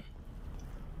crane.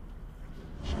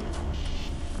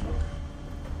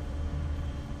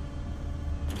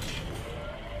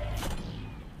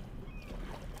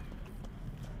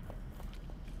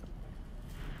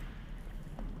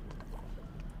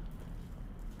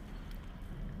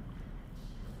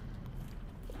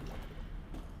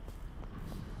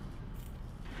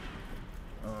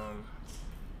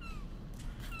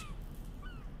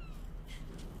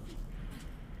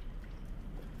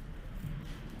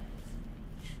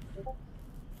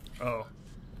 Oh.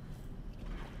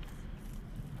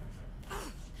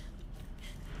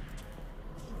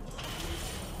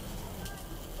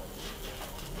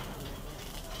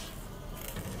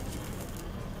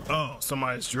 Oh,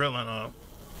 somebody's drilling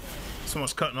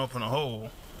someone's cutting open a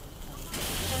hole.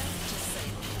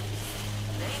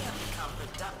 They have become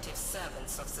productive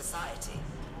servants of society.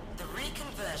 The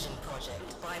Reconversion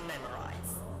Project by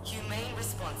Memorize. Humane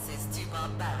responses to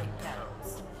barbaric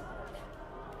perils.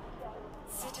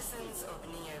 Citizens of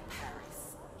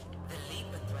Neo-Paris, the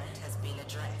Leaper threat has been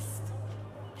addressed.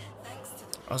 Thanks to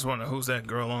the... I was wondering who's that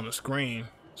girl on the screen.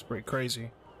 It's pretty crazy.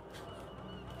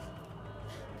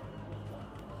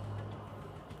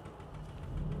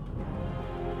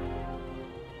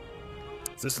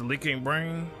 Is this the leaking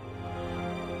brain?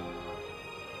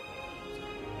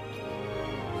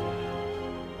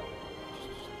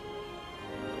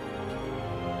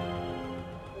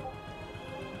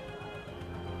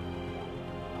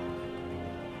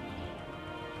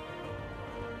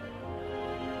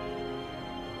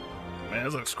 Man,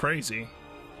 this looks crazy.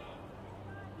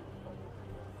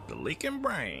 The leaking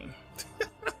brain.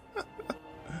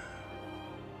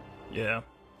 Yeah.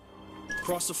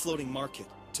 Cross the floating market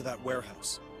to that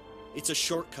warehouse. It's a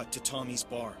shortcut to Tommy's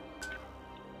bar.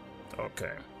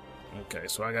 Okay. Okay,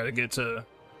 so I gotta get to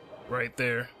right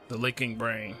there, the leaking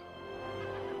brain.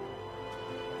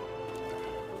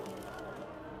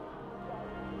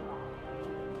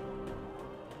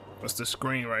 What's the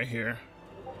screen right here?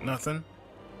 Nothing?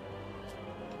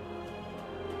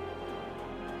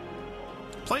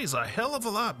 Plays a hell of a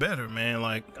lot better, man.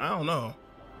 Like, I don't know.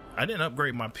 I didn't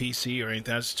upgrade my PC or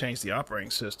anything. I just changed the operating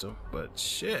system. But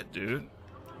shit, dude.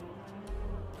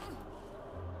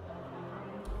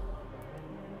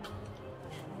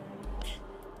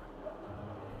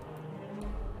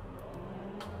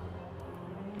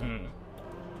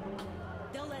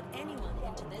 They'll let anyone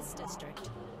into this district.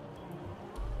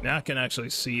 Now I can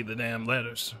actually see the damn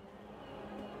letters.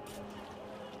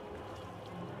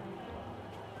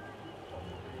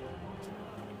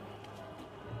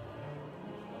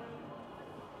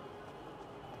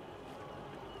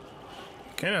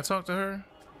 Can I talk to her?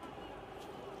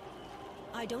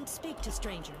 I don't speak to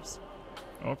strangers.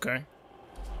 Okay.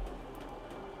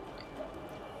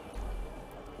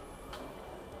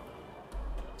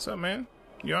 What's up, man?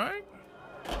 You alright?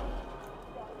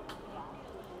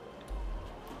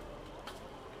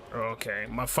 Okay,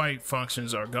 my fight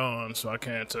functions are gone, so I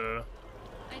can't, I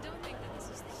don't think that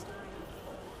this is the story.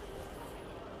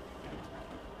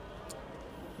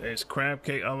 There's crab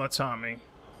cake a la Tommy.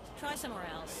 Try somewhere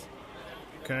else.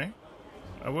 Okay,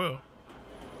 I will.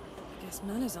 Guess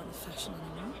none is on the fashion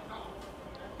anymore.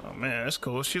 Oh man, that's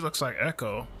cool. She looks like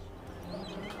Echo.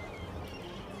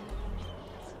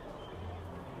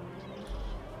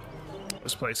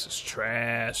 This place is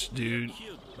trash, dude.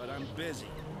 Cute, but I'm busy.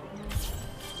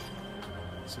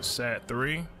 This is Sat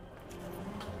 3.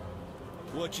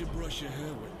 What you brush your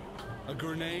hair with? A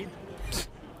grenade?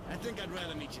 I think I'd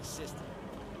rather meet your sister.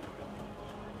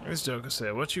 This joker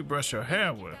said, "What you brush your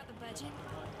hair with?"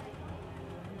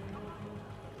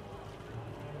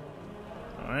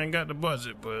 I ain't got the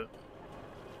budget, but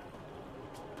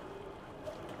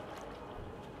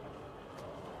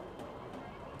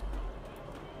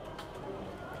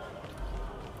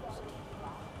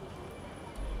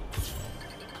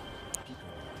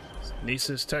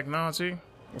Niece's technology?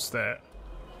 What's that?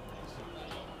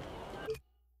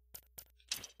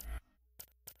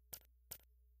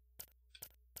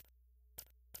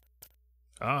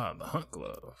 Ah, the hunt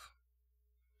glove.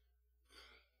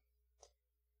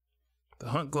 The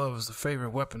hunt glove is the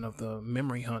favorite weapon of the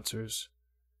memory hunters,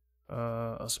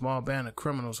 a small band of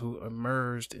criminals who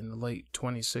emerged in the late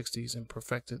 2060s and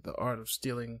perfected the art of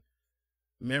stealing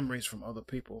memories from other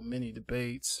people. Many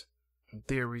debates and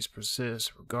theories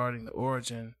persist regarding the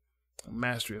origin and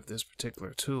mastery of this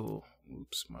particular tool.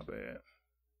 Oops, my bad.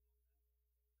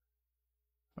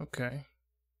 Okay.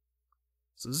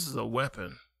 So this is a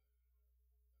weapon.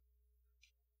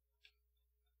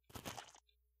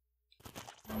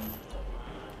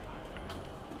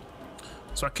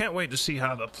 So I can't wait to see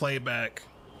how the playback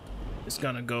is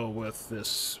gonna go with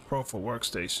this Pro for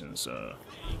Workstations.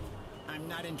 I'm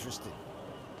not interested.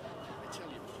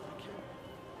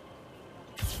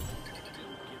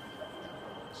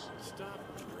 Stop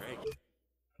dragging.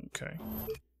 Okay.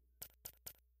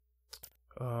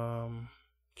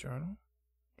 Journal?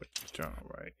 Journal,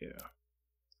 right? Yeah.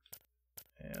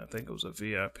 And I think it was a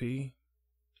VIP.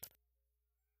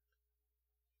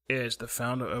 Edge, the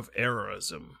founder of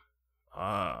errorism.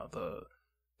 Ah, the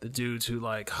dudes who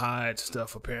like hide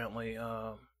stuff apparently.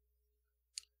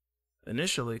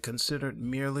 Initially considered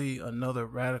merely another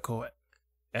radical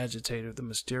agitator, the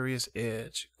mysterious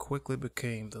Edge quickly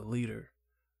became the leader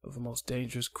of the most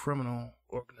dangerous criminal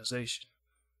organization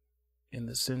in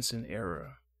the Simpson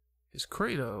era. His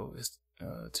credo is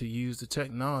to use the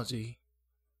technology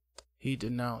he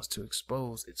denounced to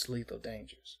expose its lethal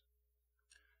dangers.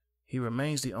 He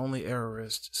remains the only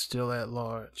errorist still at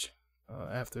large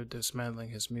after dismantling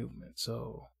his movement.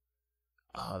 So,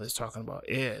 they're talking about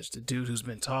Edge, the dude who's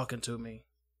been talking to me.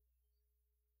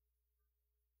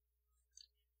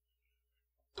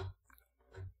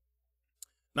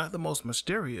 Not the most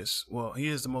mysterious. Well, he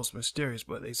is the most mysterious,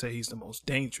 but they say he's the most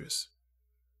dangerous.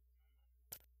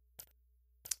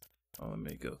 Oh, let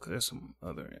me go, 'cause there's some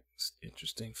other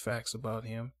interesting facts about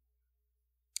him.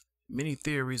 Many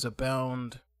theories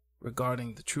abound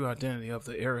regarding the true identity of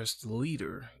the era's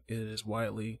leader. It is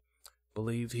widely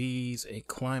believed he's a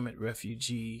climate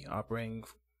refugee operating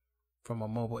from a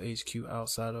mobile HQ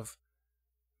outside of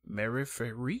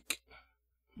Meriferique.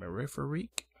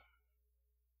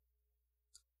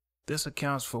 This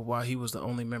accounts for why he was the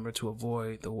only member to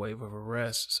avoid the wave of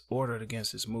arrests ordered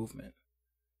against his movement.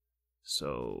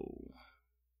 So,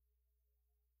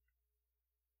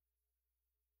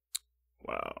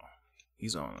 wow,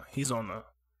 he's on the.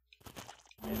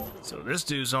 So this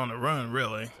dude's on the run,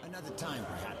 really. Another time,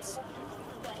 perhaps.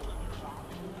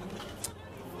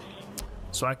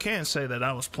 So I can say that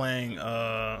I was playing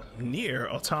Nier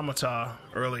Automata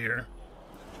earlier,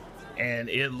 and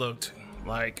it looked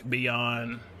like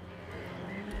beyond.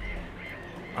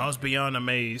 I was beyond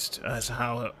amazed at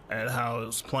how it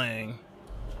was playing.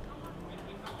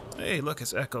 Hey, look,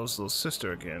 it's Echo's little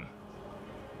sister again.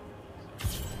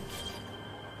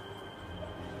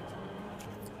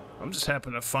 I'm just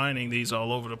happening to finding these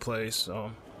all over the place,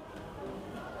 so.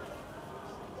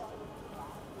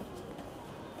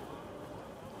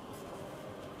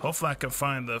 Hopefully I can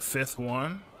find the 5th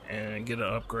one and get an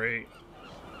upgrade.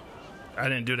 I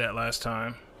didn't do that last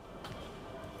time.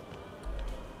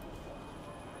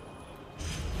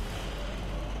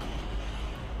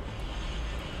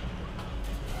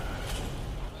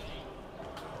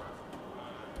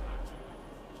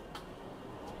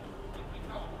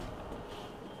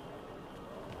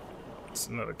 It's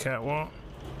another catwalk.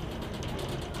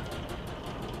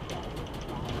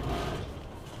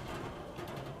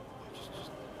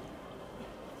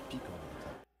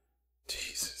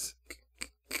 Jesus.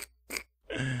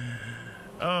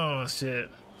 Oh shit.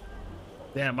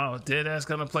 Damn, I was dead ass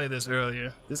gonna play this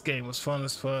earlier. This game was fun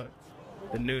as fuck.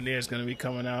 The new Nier is gonna be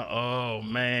coming out. Oh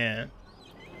man.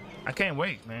 I can't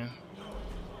wait, man.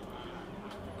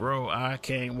 Bro, I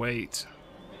can't wait.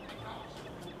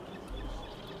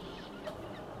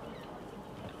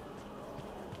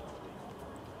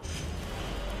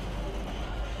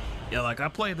 Yeah, like I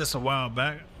played this a while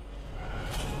back,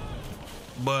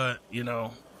 but you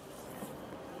know,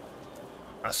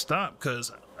 I stopped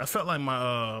because I felt like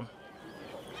my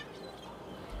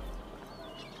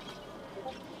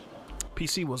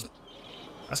PC was.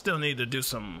 I still need to do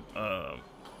some. Like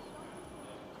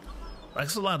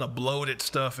it's a lot of bloated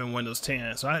stuff in Windows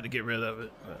 10, so I had to get rid of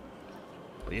it.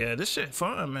 But yeah, this shit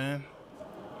fun, man.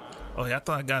 Oh yeah, I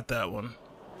thought I got that one.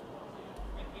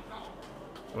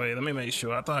 Wait, let me make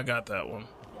sure. I thought I got that one.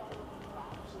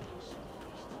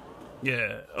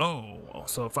 Yeah. Oh,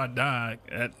 so if I die,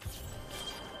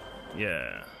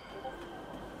 yeah.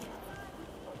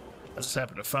 I just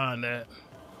happened to find that.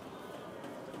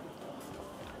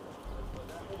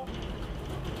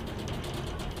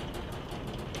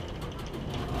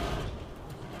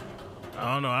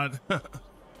 I don't know.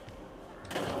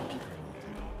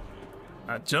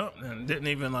 I jumped and didn't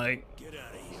even like. Get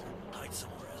out of here. Hide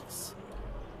somewhere else.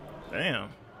 Damn.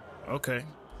 Okay.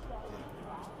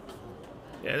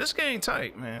 Yeah, this game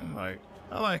tight, man. Like,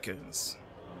 I like it.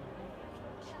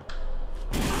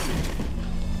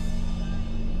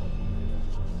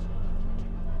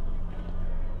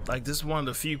 Like, this is one of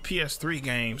the few PS3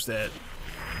 games that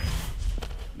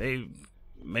they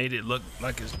made it look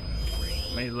like it's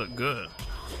made it look good.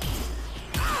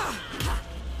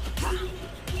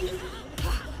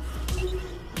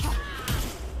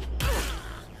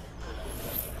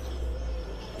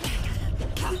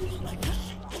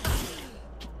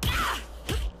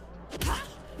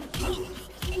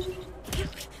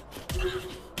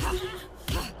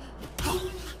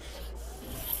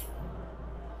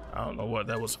 I don't know what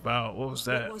that was about. What was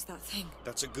that? What was that thing?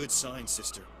 That's a good sign,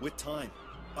 sister. With time,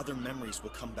 other memories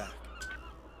will come back.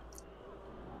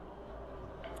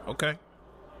 Okay.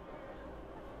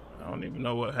 I don't even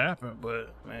know what happened,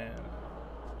 but man.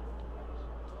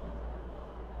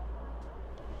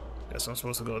 Guess I'm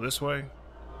supposed to go this way.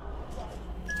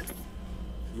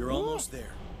 You're almost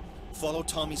there. Follow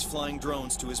Tommy's flying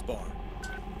drones to his bar.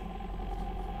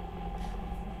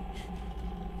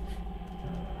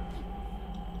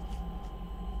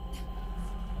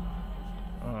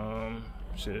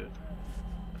 Shit.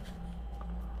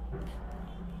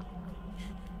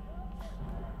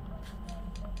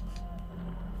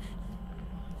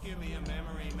 Give me a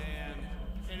memory, man.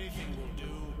 Anything will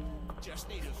do. Just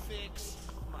need a fix.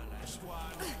 My last one.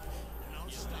 And I'll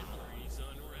stop.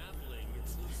 Unraveling.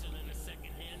 It's loosening a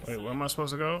second-hand. Wait, where am I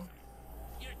supposed to go?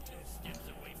 You're 2 steps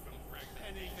away from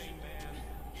anything, man.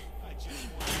 I just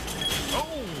want.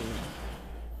 Oh!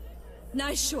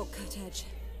 Nice shortcut, Edge.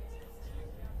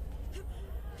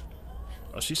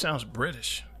 Oh, she sounds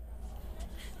British.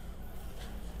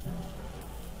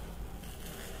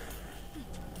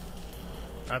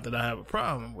 Not that I have a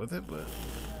problem with it, but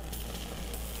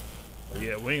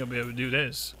yeah, we ain't gonna be able to do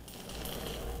this.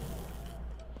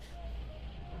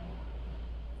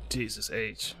 Jesus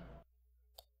H.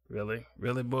 Really?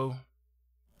 Really, boo?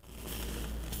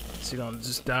 She gonna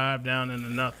just dive down into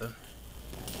nothing.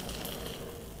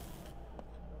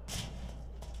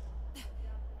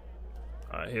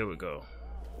 Alright, here we go.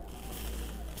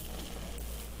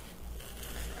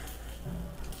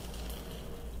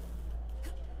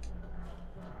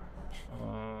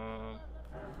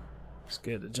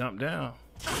 Scared to jump down.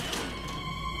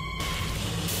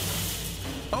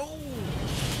 Oh!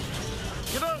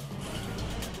 Get up!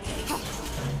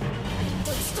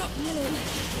 Don't stop, Millen.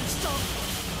 Stop.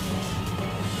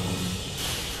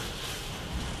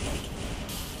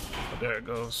 Oh, there it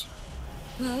goes.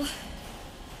 Well,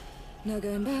 no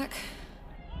going back.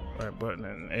 Right button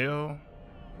and L.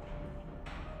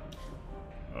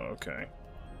 Okay.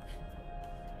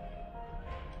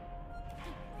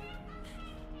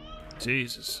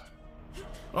 Jesus.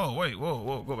 Oh, wait,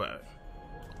 whoa, go back.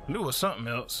 I knew it was something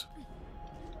else.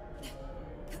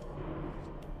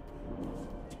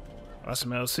 I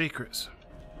smell secrets.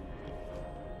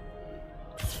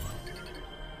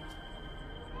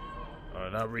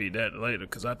 Alright, I'll read that later,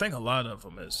 because I think a lot of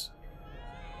them is...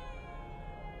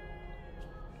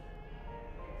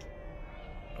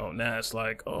 Oh, now it's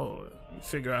like, oh, you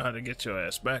figure out how to get your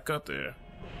ass back up there.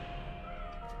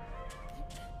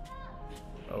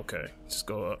 Okay, just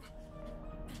go up.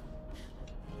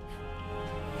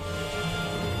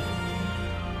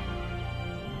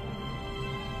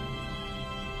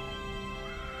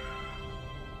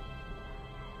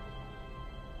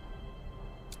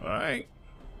 All right.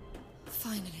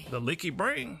 Finally. The leaky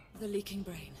brain. The leaking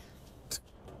brain.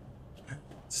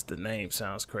 Just the name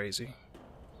sounds crazy.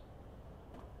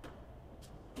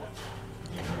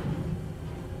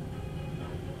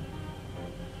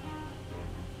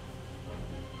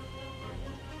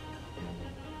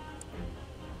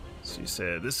 She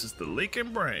said, "This is the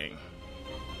leaking brain."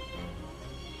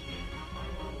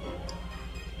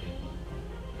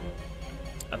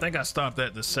 I think I stopped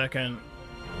at the second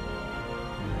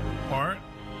part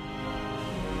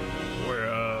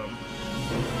where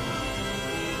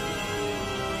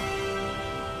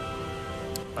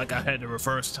like I had to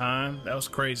reverse time. That was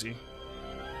crazy.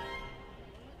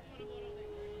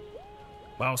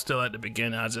 But I was still at the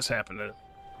beginning. I just happened to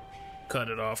cut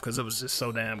it off because it was just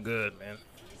so damn good, man.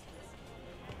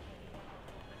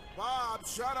 Bob,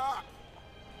 shut up!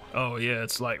 Oh yeah,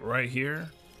 it's like right here.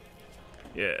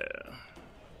 Yeah.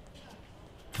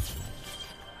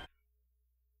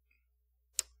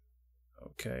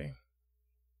 Okay.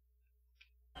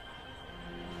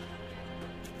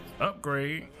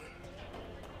 Upgrade.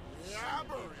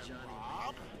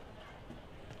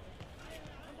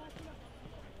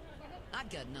 I've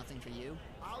got nothing for you.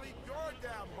 I'll eat your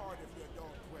damn heart if you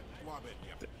don't quit blubbing,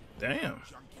 you Damn.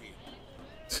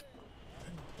 junkie.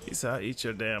 He said, "I'll eat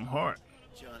your damn heart."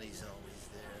 Johnny's always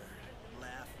there,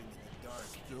 laughing in the dark.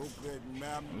 Stupid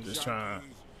mem I'm just trying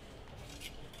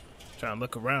to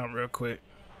look around real quick.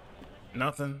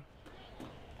 Nothing.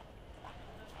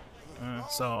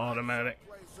 It's all automatic.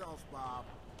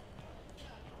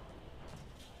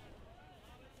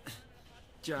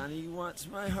 Johnny wants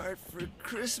my heart for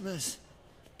Christmas.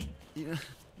 You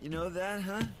know that,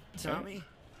 huh, Tommy?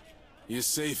 You're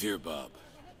safe here, Bob.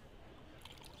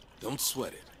 Don't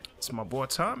sweat it. It's my boy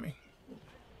Tommy.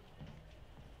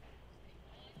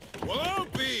 Well, I'll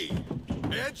be.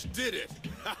 Edge did it.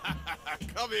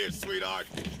 Come here, sweetheart.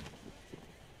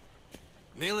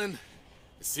 Nealon,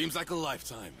 it seems like a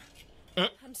lifetime.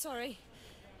 I'm sorry.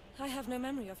 I have no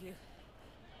memory of you.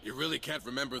 You really can't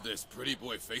remember this pretty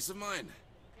boy face of mine?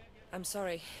 I'm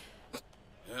sorry.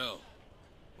 Hell.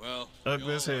 Well,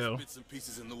 Ugly as hell. bits and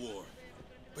pieces in the war.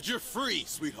 But you're free,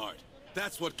 sweetheart.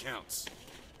 That's what counts.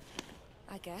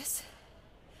 I guess.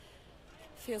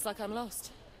 Feels like I'm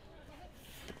lost.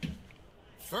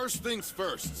 First things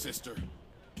first, sister.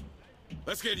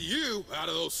 Let's get you out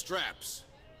of those straps.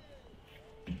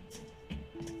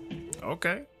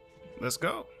 Okay, let's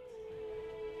go.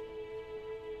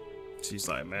 She's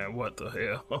like, "Man, what the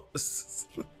hell?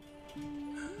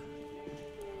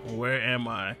 Where am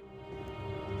I?"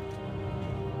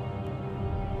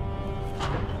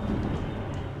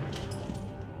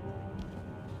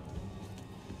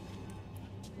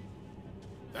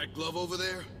 That glove over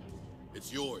there,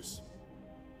 it's yours.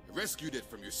 I rescued it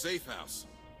from your safe house,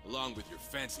 along with your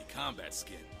fancy combat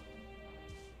skin.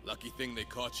 Lucky thing they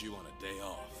caught you on a day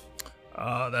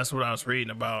off. That's what I was reading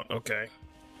about. Okay.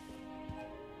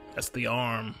 That's the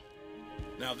arm.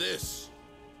 Now this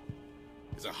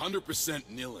is 100%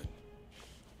 Nilin.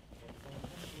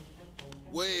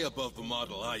 Way above the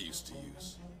model I used to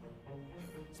use.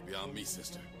 It's beyond me,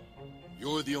 sister.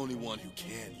 You're the only one who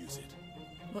can use it.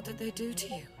 What did they do to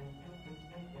you?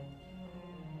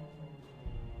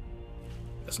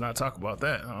 Let's not talk about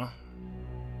that, huh?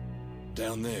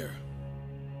 Down there,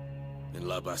 in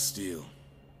La Bastille.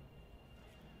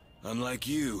 Unlike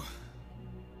you,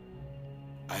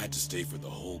 I had to stay for the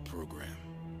whole program.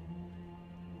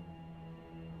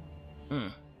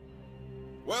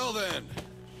 Well then,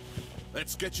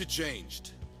 let's get you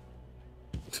changed.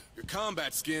 Your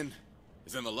combat skin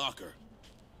is in the locker.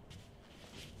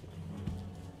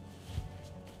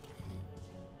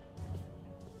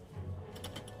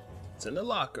 It's in the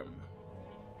locker.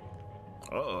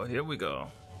 Uh-oh, here we go.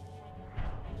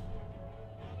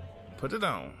 Put it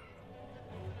on.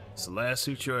 It's the last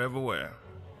suit you'll ever wear.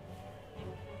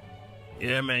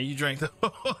 Yeah, man, you drank the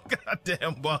whole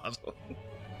goddamn bottle.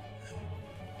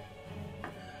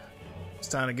 It's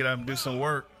time to get up and do some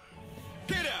work.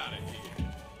 Get out of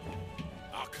here!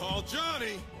 I'll call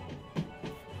Johnny!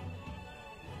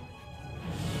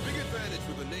 Big advantage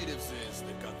with the natives is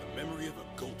they've got the memory of a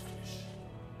goldfish.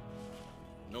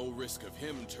 No risk of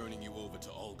him turning you over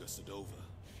to Olga Sedova.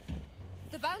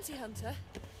 The bounty hunter?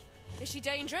 Is she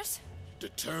dangerous?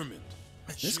 Determined.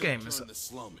 This game is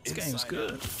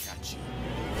good.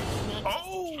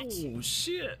 Oh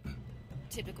shit!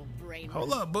 Typical brain.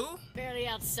 Hold up, boo. Barely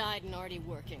outside and already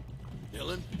working.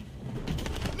 Dylan?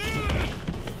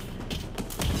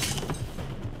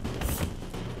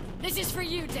 This is for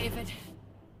you, David.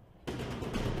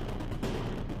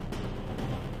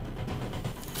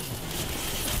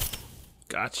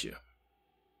 Gotcha.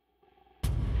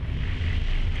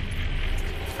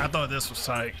 I thought this was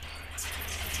tight.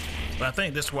 But I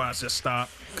think this is why I just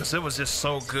stopped. Because it was just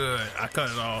so good. I cut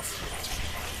it off.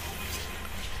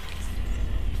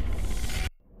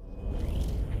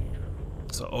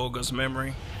 So Olga's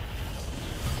memory.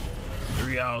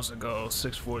 3 hours ago,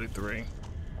 6:43.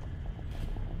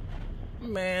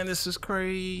 Man, this is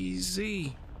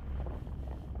crazy.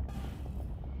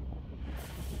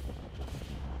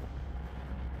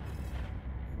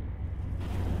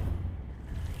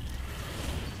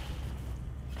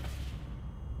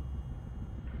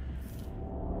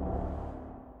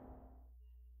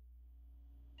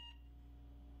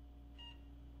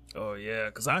 Oh yeah,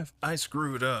 because I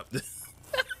screwed up. This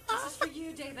is for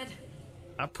you, David.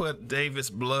 I put David's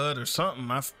blood or something.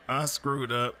 I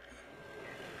screwed up.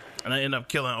 And I ended up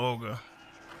killing Olga.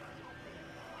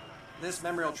 This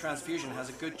memorial transfusion has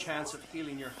a good chance of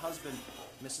healing your husband,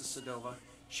 Mrs. Sedova.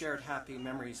 Shared happy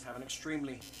memories have an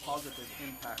extremely positive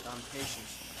impact on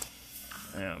patients.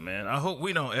 Yeah, man. I hope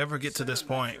we don't ever get to this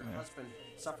point. Your husband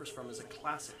suffers from is a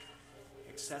classic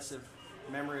excessive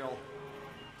memorial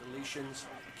deletions,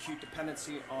 acute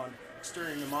dependency on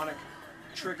exterior mnemonic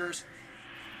triggers.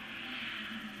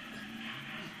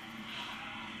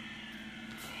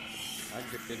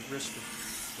 Aggravated risk of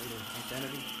floating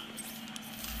identity.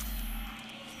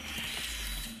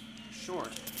 Short,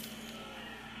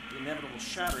 the inevitable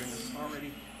shattering of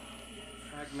already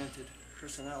fragmented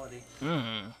personality.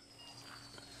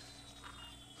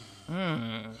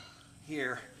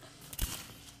 Here,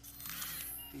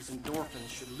 these endorphins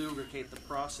should lubricate the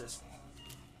process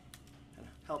and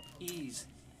help ease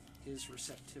his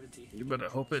receptivity. You better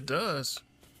hope it does.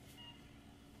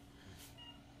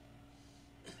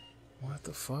 What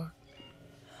the fuck?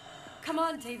 Come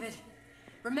on, David.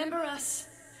 Remember us.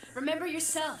 Remember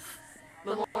yourself.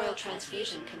 Memorial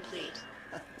transfusion complete.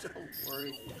 Don't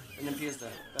worry. NMP is the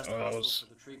best hospital for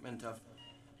the treatment of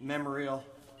memorial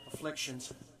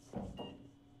afflictions.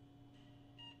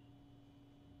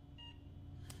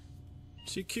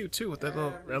 She cute too with that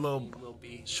little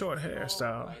short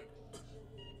hairstyle. Right.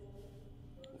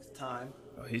 With time.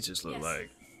 Oh, he just looked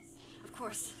like. Of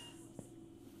course.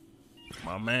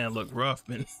 My man looked rough,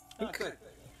 man. Good.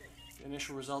 The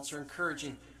initial results are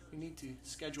encouraging. We need to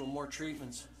schedule more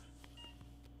treatments.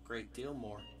 Great deal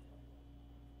more.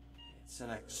 It's an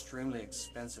extremely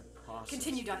expensive process.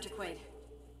 Continue, Dr. Quaid.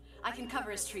 I can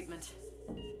cover his treatment.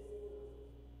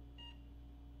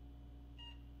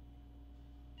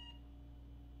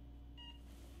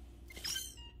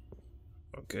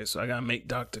 Okay, so I gotta make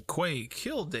Dr. Quaid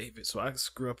kill David so I can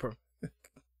screw up her.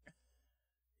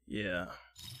 Yeah.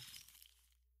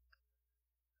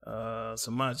 So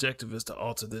my objective is to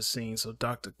alter this scene so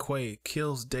Dr. Quaid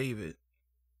kills David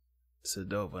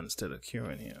Sedova instead of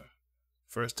curing him.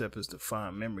 First step is to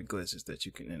find memory glitches that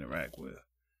you can interact with.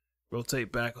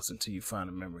 Rotate backwards until you find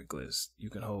a memory glitch. You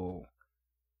can hold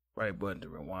right button to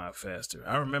rewind faster.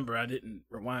 I remember I didn't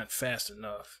rewind fast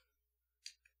enough.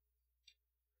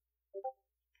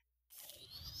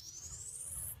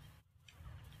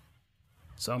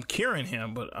 So I'm curing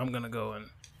him, but I'm gonna go and...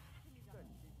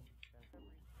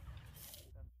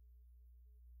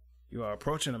 You are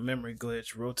approaching a memory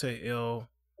glitch. Rotate L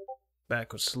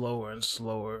backwards slower and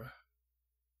slower.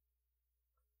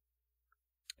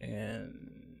 And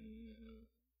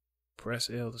press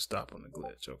L to stop on the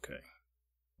glitch. Okay.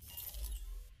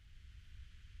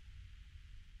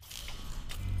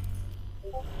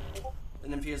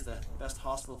 NMP is the best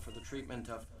hospital for the treatment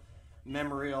of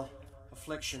memorial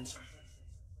afflictions.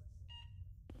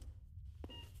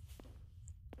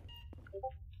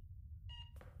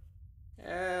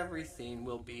 Everything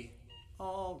will be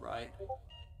all right.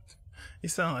 You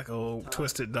sound like a old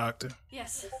twisted doctor.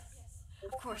 Yes,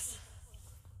 of course.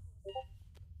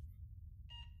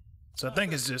 So I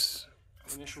think it's just...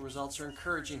 Initial results are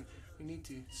encouraging. We need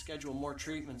to schedule more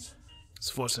treatments. It's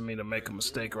forcing me to make a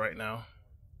mistake right now.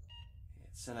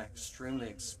 It's an extremely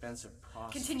expensive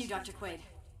process. Continue, Dr. Quaid.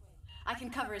 I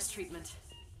can cover his treatment.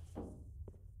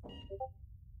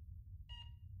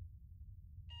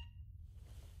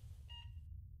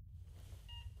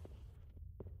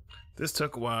 This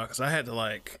took a while because I had to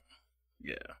like,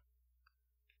 yeah.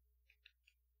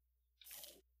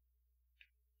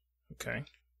 Okay.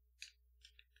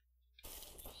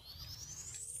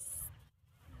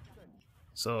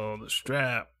 So the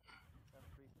strap,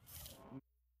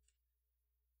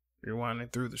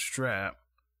 rewinding through the strap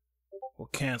will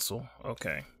cancel.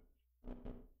 Okay.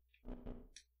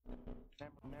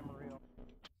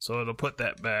 So it'll put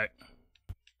that back.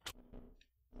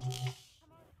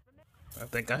 I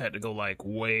think I had to go like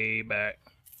way back.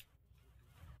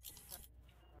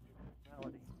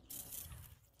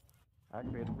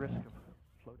 Aggravated risk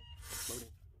of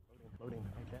floating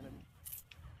identity.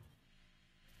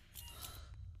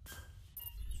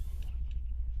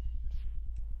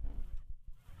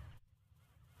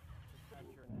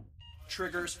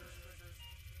 Triggers.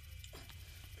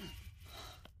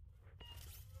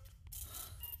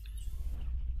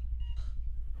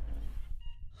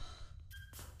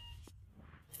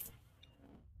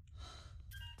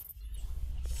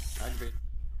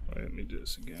 Let me do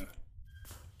this again.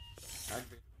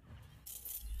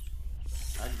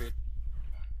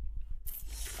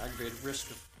 Aggravated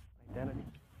risk of identity.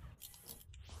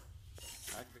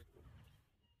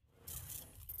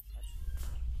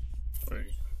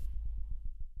 Wait.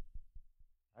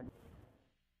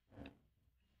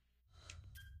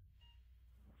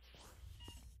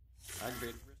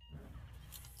 Aggravated risk.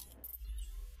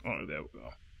 Oh, there we go.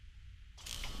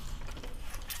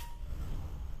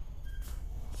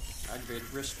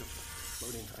 Aggravated risk of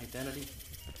floating identity.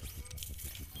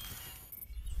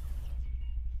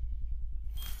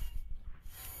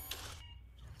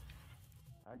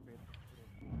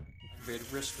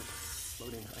 Aggravated risk of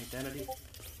floating identity.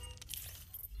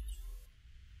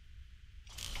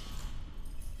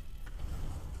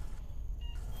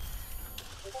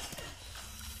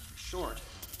 Short.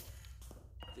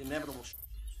 The inevitable.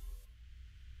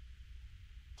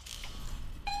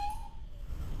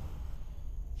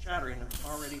 Shattering of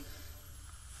already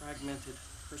fragmented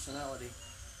personality.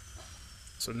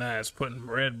 So now it's putting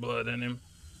red blood in him.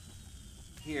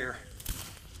 Here.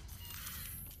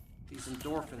 These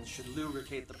endorphins should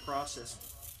lubricate the process.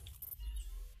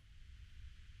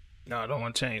 No, I don't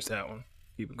want to change that one.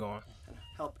 Keep it going. And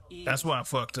help ease. That's why I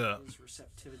fucked up. His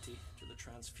receptivity to the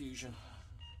transfusion.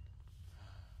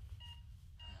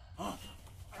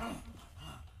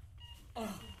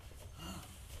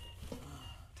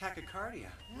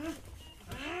 Tachycardia.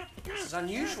 This is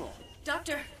unusual.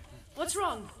 Doctor, what's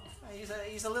wrong?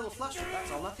 He's a little flustered,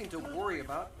 that's all. Nothing to worry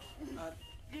about.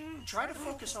 Try to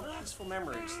focus on peaceful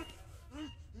memories.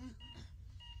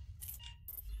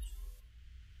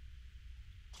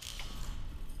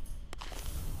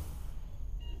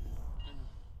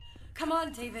 Come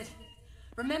on, David.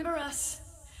 Remember us.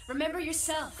 Remember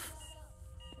yourself.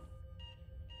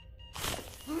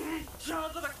 Down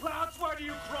to the clouds, where do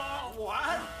you crawl?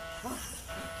 What?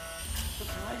 The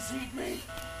flies eat me.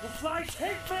 The flies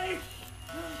take me.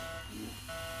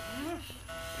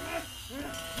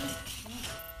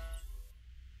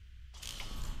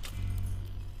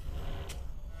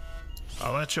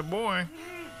 I'll let your boy.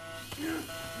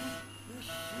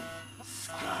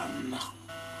 Scum.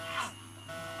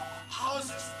 How is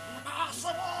this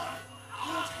possible?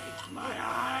 Take my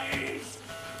eyes.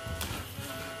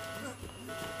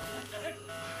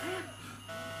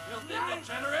 Filthy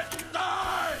degenerate,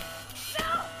 die!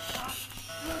 No!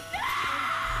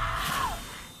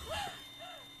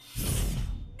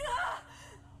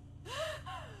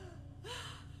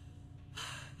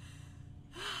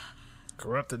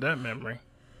 Corrupted that memory.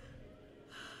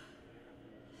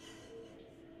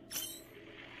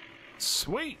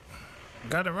 Sweet.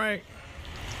 Got it right.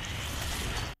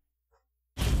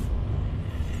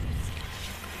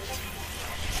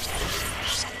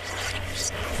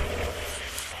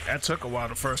 That took a while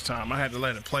the first time. I had to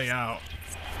let it play out.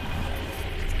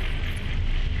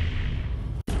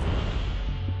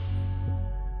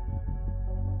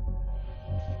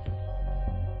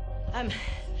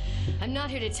 I'm not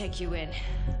here to take you in. Do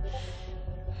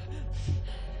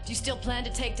you still plan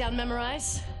to take down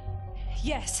Memorize?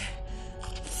 Yes.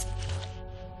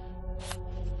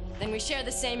 Then we share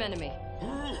the same enemy.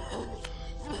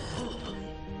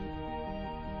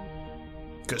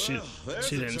 Because she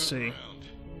didn't see.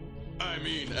 I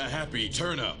mean, a happy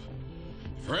turn-up.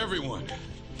 For everyone.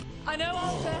 I know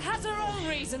Olga has her own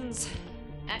reasons.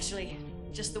 Actually,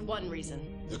 just the one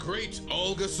reason. The great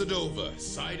Olga Sedova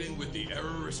siding with the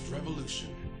errorist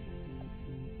revolution.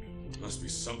 Must be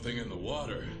something in the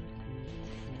water.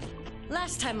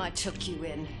 Last time I took you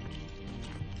in,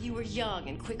 you were young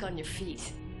and quick on your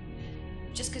feet.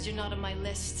 Just because you're not on my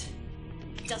list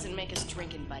doesn't make us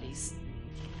drinking buddies.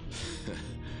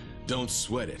 Don't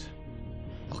sweat it.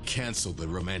 I'll cancel the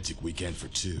romantic weekend for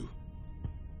two.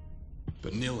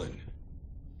 But Nilin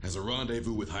has a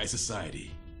rendezvous with high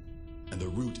society, and the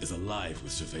route is alive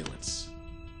with surveillance.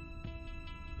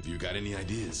 Have you got any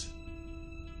ideas?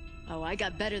 Oh, I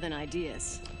got better than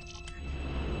ideas.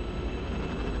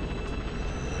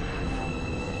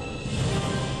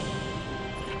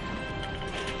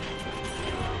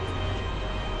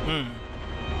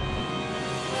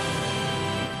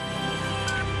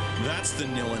 That's the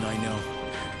Nilin I know.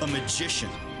 A magician.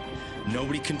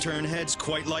 Nobody can turn heads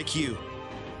quite like you.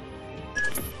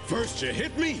 First you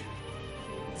hit me,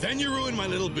 then you ruin my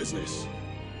little business.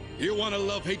 You want a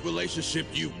love-hate relationship,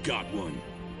 you got one.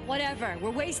 Whatever,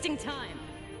 we're wasting time.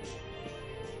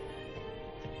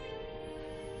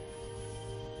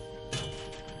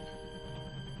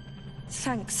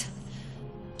 Thanks,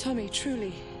 Tommy,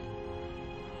 truly.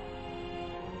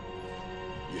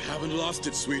 You haven't lost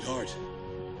it, sweetheart.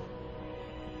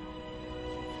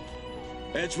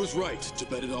 Edge was right to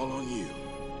bet it all on you.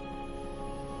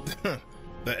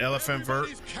 The elephant vert.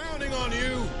 He's counting on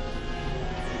you.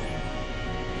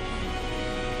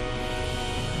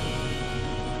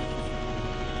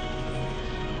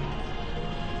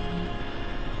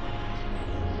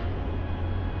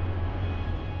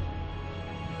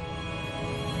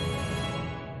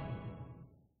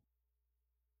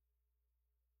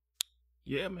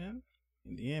 Yeah, man.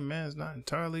 In the end, man's not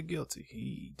entirely guilty.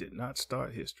 He did not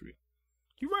start history.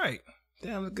 You're right.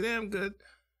 Damn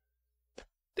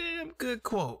good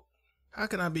quote. How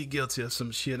can I be guilty of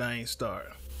some shit I ain't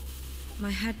started?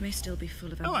 My head may still be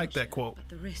full of I like that quote. But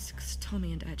the risks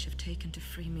Tommy and Edge have taken to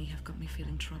free me have got me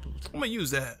feeling troubled. I'm gonna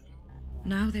use that.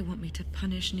 Now they want me to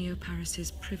punish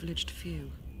Neo-Paris's privileged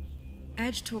few.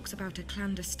 Edge talks about a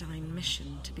clandestine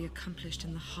mission to be accomplished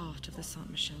in the heart of the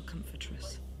Saint-Michel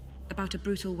Comfortress. About a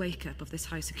brutal wake-up of this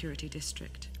high-security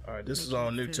district. Alright, this is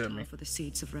all new to me. For the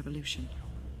seeds of revolution.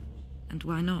 And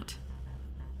why not?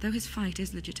 Though his fight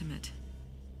is legitimate,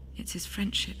 it's his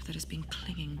friendship that has been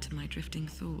clinging to my drifting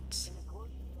thoughts.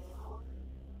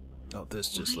 Oh, this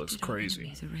just looks crazy.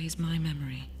 Why did our enemies erase my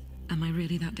memory? Am I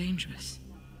really that dangerous?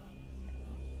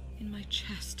 In my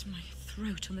chest, my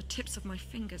throat, on the tips of my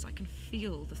fingers, I can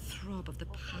feel the throb of the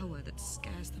power that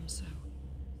scares them so.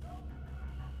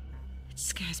 It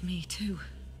scares me too.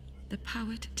 The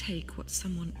power to take what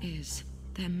someone is,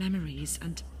 their memories,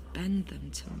 and bend them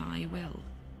to my will.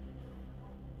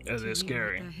 As it's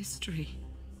scary. Their history.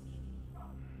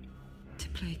 To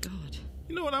play God.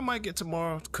 You know what I might get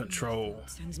tomorrow? Control.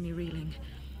 Sends me reeling.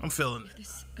 I'm feeling it. If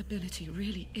this ability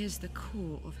really is the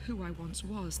core of who I once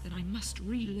was, then I must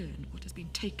relearn what has been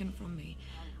taken from me.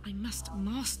 I must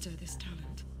master this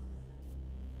talent.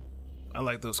 I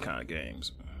like those kind of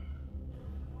games.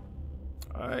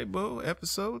 Alright, boo.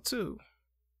 Episode 2.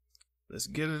 Let's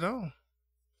get it on.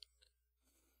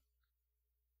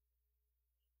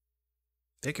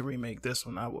 They can remake this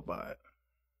one, I would buy it.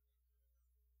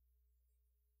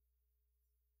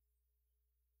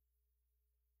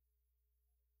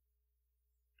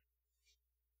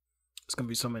 It's gonna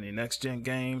be so many next-gen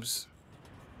games.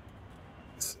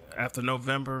 It's after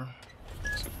November.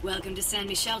 Welcome to San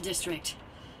Michel District.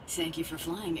 Thank you for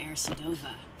flying Air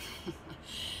Sedova.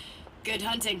 Good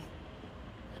hunting.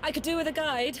 I could do with a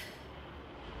guide.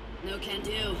 No can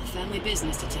do. Family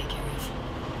business to take care of.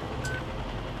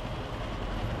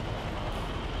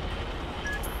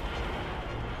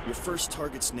 Your first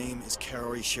target's name is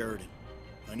Carrie Sheridan.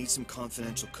 I need some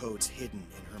confidential codes hidden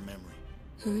in her memory.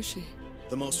 Who is she?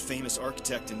 The most famous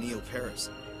architect in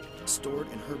Neo-Paris.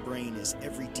 Stored in her brain is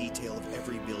every detail of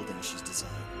every building she's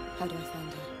designed. How do I find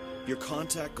her? Your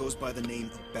contact goes by the name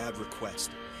of Bad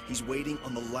Request. He's waiting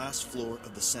on the last floor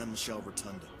of the Saint-Michel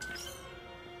Rotunda.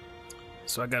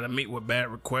 So I gotta meet with Bad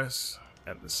Request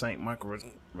at the St. Michael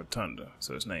Rotunda.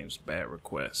 So his name's Bad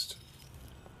Request.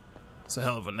 It's a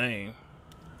hell of a name.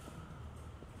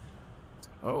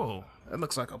 Oh, that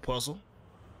looks like a puzzle.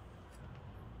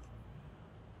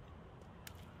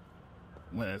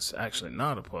 When it's actually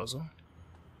not a puzzle.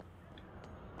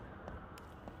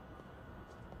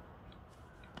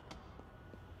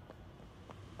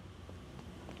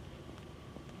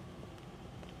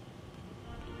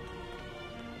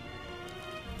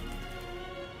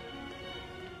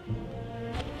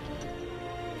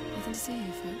 Nothing to see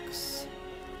here, folks.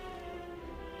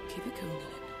 Keep it cool, Lillian.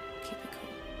 Keep it cool.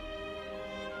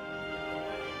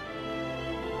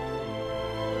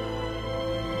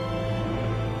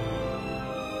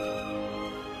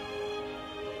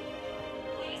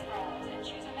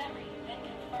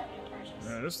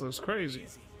 This looks crazy.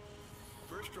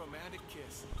 First romantic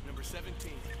kiss, number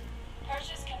 17.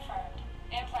 Purchase confirmed.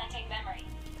 Implanting memory.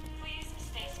 Please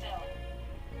stay still.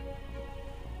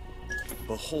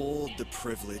 Behold the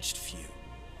privileged few,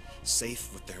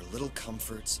 safe with their little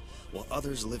comforts, while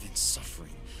others live in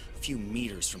suffering a few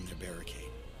meters from their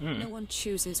barricade. No one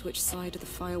chooses which side of the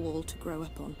firewall to grow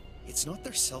up on. It's not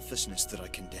their selfishness that I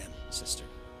condemn, sister.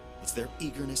 It's their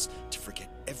eagerness to forget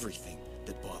everything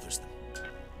that bothers them.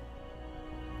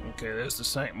 Okay, there's the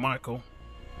St. Michael.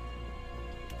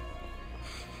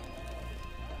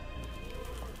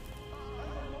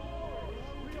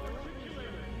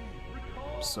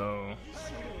 So,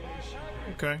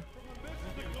 okay.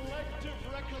 The collective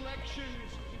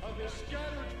recollections of the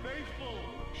scattered faithful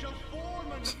shall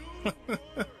form a new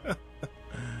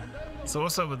So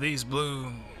what's up with these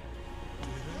blue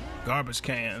garbage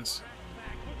cans?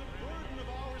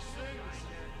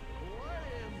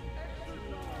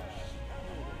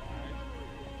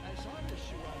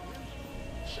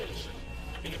 Citizen,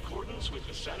 in accordance with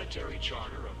the sanitary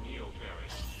charter of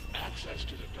Neo-Paris, access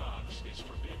to the docks is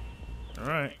forbidden. All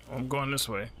right, I'm going this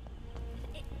way.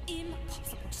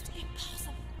 Impossible. Just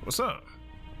impossible. What's up?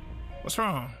 What's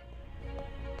wrong?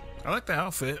 I like the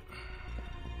outfit.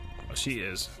 Oh, she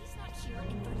is.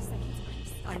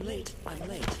 I'm late. I'm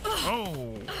late.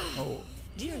 Oh. Oh.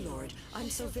 Dear Lord, I'm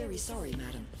so very sorry,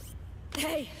 madam.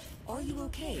 Hey! Are you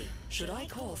okay? Should I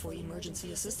call for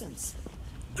emergency assistance?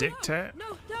 Dick tap?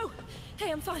 No! Hey,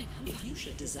 I'm fine. If you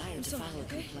should desire to file a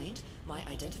complaint, my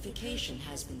identification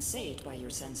has been saved by your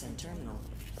Sensen terminal.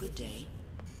 Good day.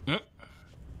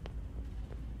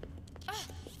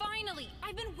 Finally!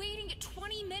 I've been waiting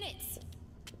 20 minutes.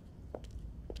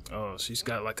 Oh, she's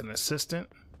got like an assistant?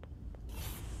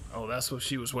 Oh, that's what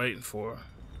she was waiting for.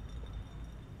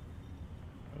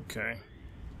 Okay.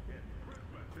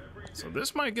 So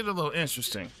this might get a little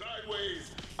interesting.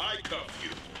 Sideways, I cuff you.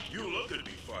 You looking to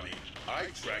be funny. I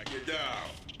track you down,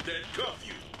 then cuff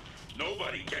you.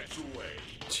 Nobody gets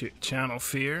away. Channel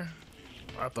fear?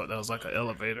 I thought that was like an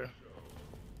elevator.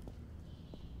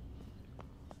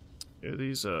 Here are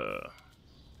these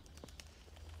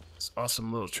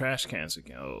awesome little trash cans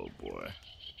again. Oh boy.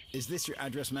 Is this your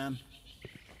address, ma'am?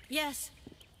 Yes,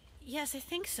 I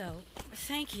think so.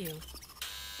 Thank you.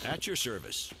 At your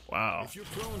service. Wow. If you're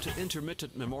prone to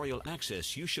intermittent memorial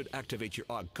access, you should activate your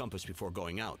odd compass before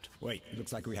going out. Wait,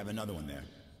 looks like we have another one there.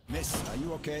 Miss, are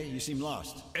you okay? You seem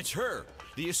lost. It's her,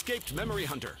 the escaped memory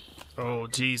hunter. Oh,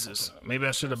 Jesus. Maybe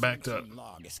I should have backed up.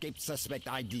 Log. Escaped suspect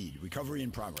ID'd. Recovery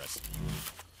in progress.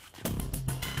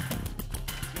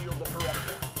 Seal the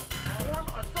perimeter. Form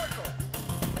a circle.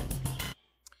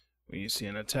 When you see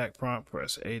an attack prompt,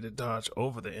 press A to dodge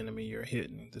over the enemy you're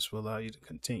hitting. This will allow you to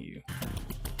continue.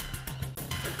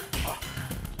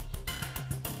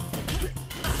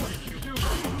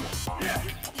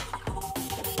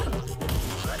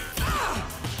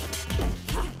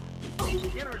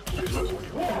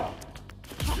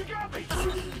 You got me.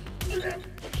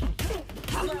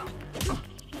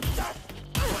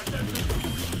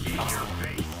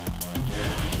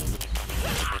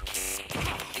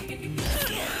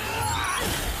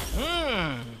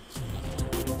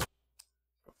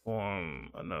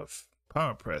 Perform enough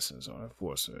power presses on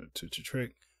Enforcer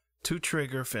to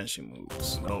trigger finishing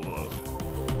moves. Oh, whoa.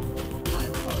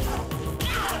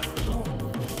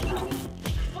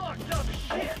 Fucked up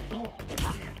shit.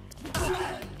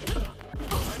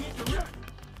 I need to rip.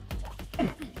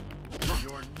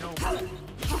 You're no.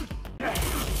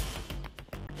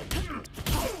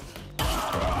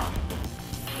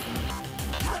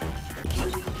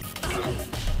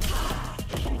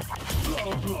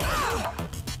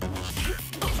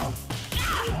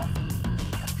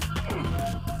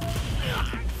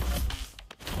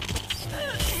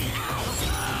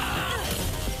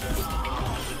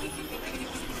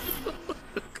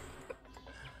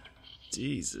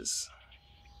 Jesus.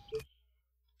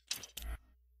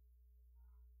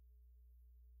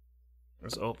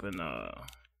 Let's open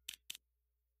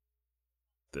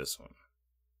this one.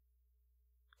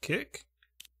 Kick?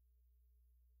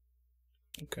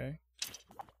 Okay.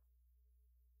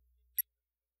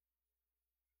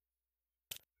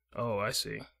 Oh, I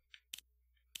see.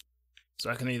 So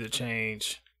I can either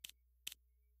change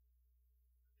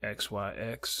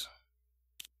XYX.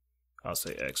 I'll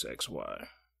say XXY.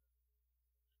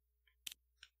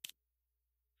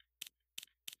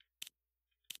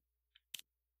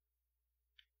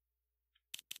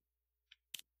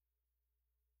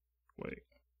 Wait.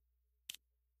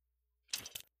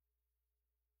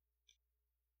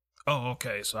 Oh,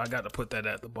 okay. So I got to put that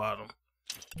at the bottom.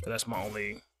 That's my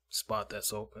only spot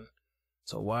that's open.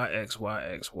 So YX,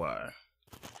 YX, Y.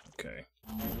 Okay.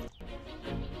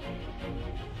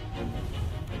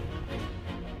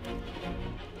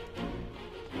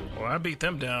 Well, I beat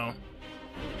them down.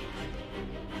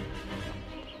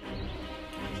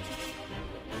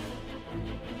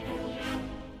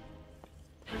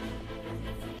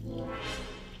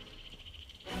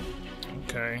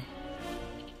 Okay.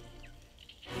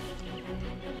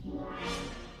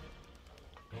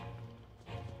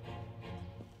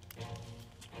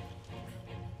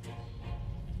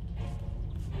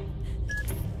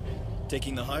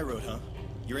 Taking the high road, huh?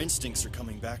 Your instincts are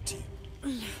coming back to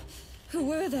you. Who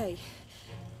were they?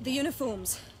 The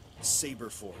uniforms? Saber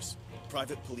Force.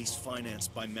 Private police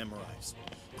financed by Memorize.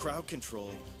 Crowd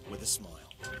control with a smile.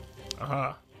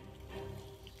 Uh-huh.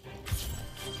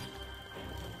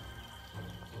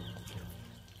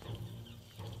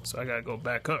 So I gotta go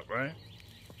back up, right?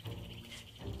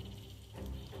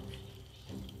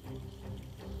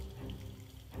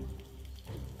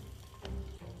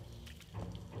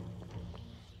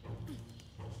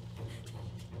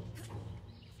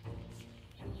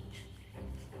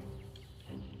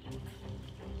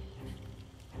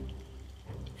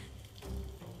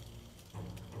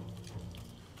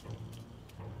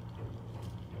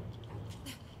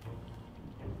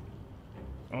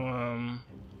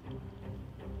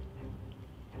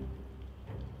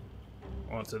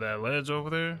 Onto that ledge over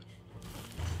there.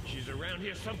 She's around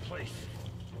here someplace.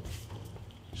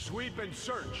 Sweep and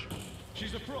search.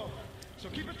 She's a pro, so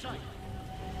keep it tight.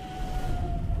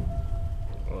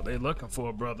 Well, they looking for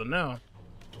a brother now.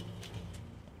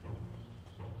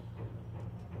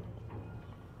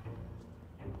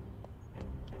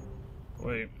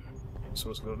 Wait, so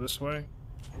let's go this way.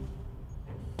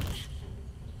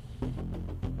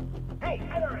 Hey,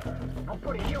 Hillary! I'm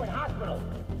putting you in hospital!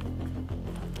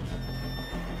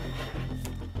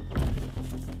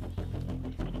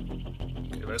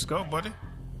 Okay, let's go, buddy.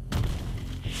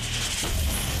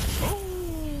 Oh!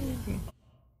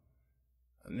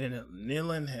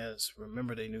 Nilin has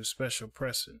remembered a new special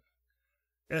pressing.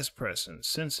 S-pressing.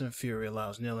 Sense and Fury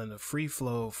allows Nilin a free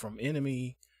flow from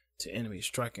enemy to enemy,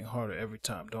 striking harder every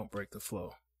time. Don't break the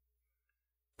flow.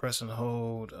 Press and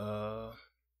hold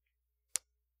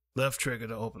left trigger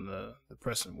to open the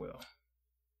pressing wheel.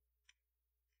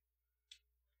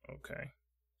 Okay.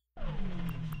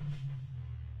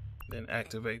 Then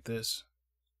activate this.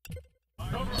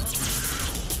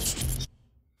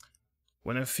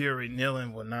 When in Fury,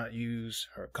 Nilin will not use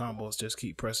her combos. Just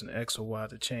keep pressing X or Y.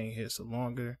 The chain hits the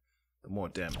longer, the more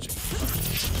damaging.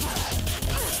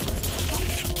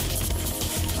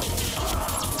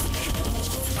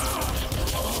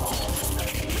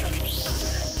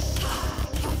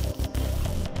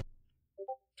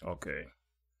 Okay.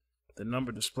 The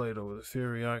number displayed over the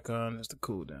Fury icon is the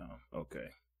cooldown.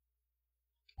 Okay.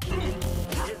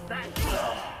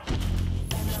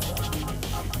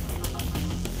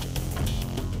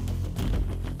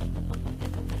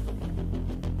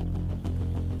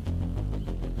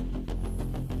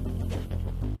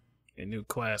 A new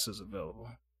class is available.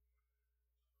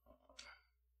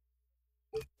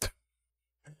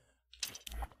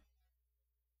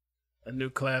 A new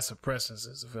class of presence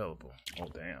is available. Oh,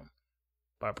 damn.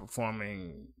 By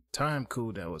performing time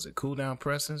cooldown, was it cooldown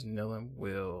presence? Nilin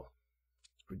will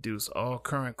reduce all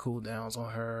current cooldowns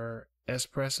on her S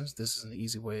presence. This is an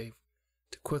easy way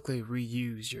to quickly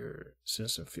reuse your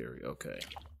Sense and Fury. Okay.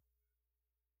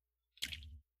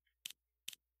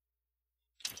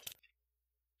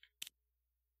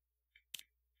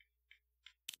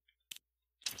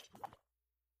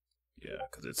 Yeah,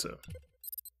 because it's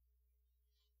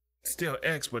still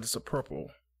X, but it's a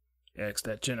purple X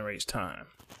that generates time.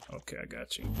 Okay, I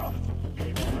got you.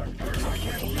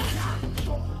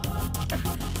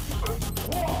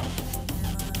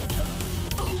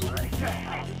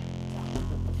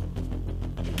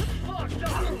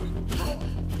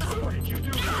 What did you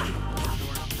do?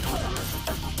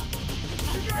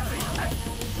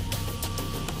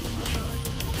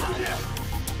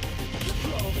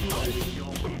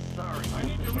 You'll be sorry. I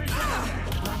need to reach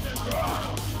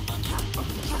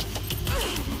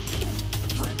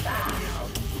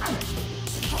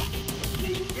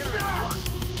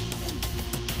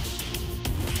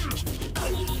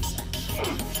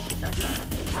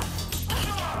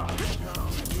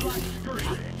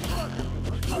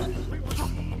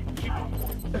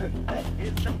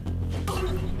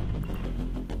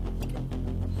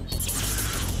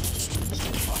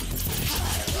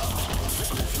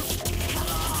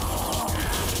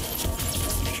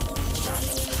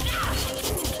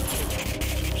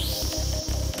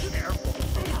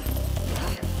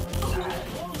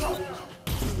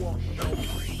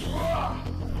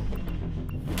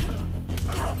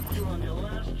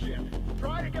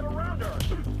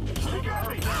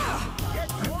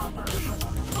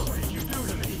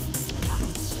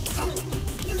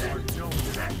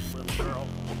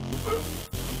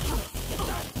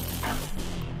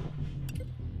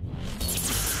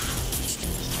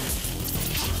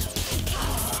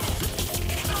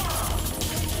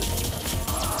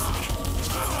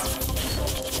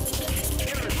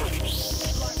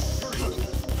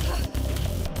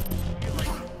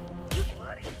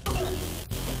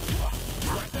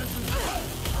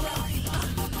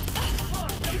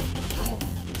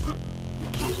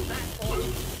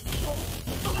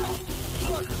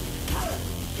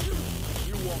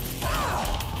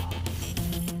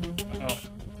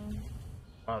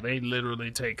They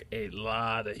literally take a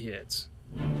lot of hits.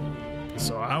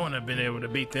 So I wouldn't have been able to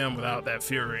beat them without that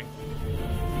Fury.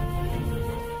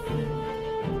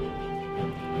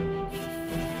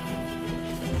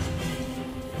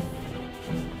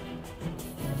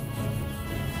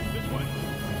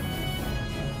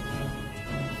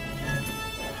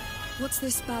 What's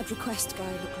this bad request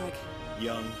guy look like?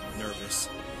 Young, nervous,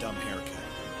 dumb haircut.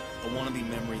 A wannabe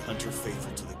memory hunter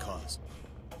faithful to the cause.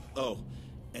 Oh,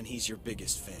 and he's your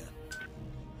biggest fan.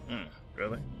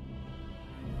 Really?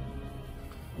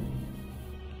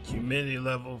 Humidity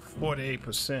level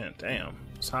 48%. Damn,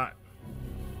 it's hot.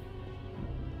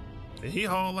 Did he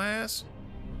haul ass?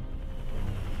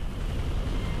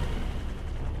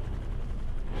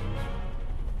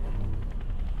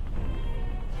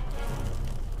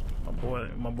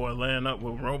 My boy laying up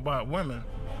with robot women.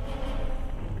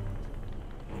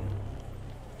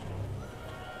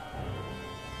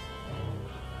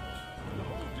 The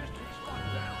whole district's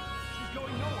locked down. She's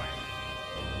going nowhere.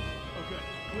 Okay,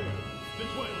 clear.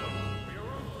 This way, though. For your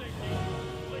own safety,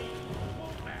 please,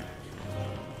 move back.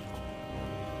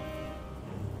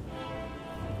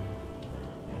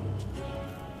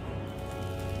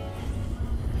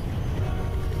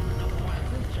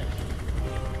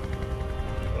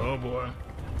 Oh boy.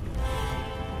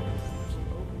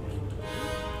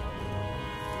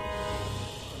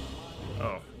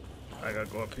 Oh, I gotta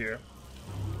go up here.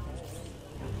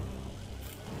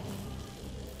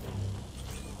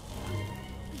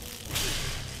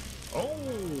 Oh.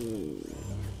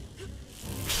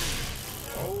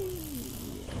 Oh.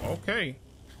 Okay.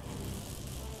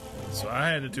 So I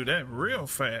had to do that real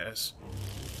fast.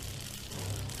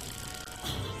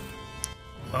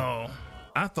 Oh,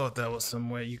 I thought that was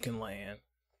somewhere you can land.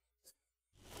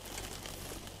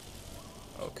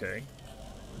 Okay.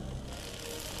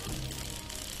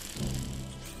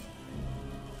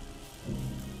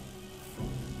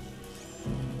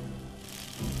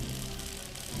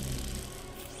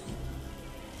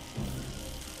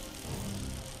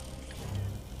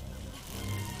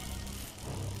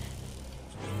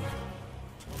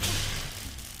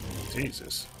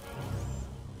 Jesus.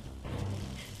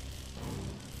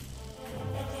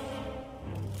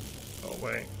 Oh,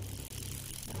 wait.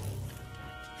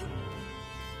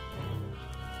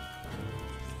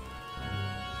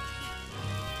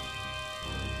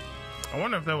 I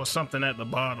wonder if there was something at the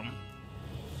bottom.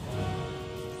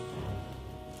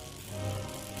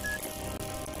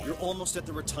 You're almost at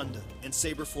the rotunda, and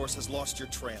Saber Force has lost your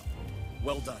trail.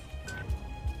 Well done.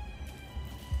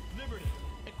 Liberty,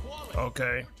 equality,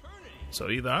 Okay. So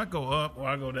either I go up or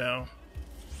I go down.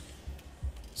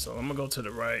 So I'm gonna go to the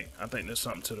right. I think there's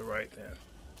something to the right then.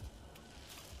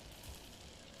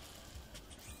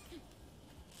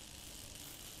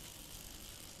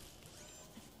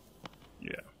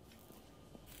 Yeah.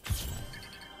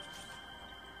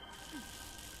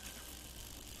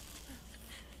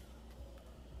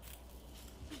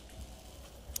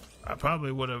 I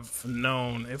probably would have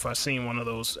known if I seen one of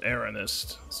those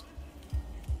erranists.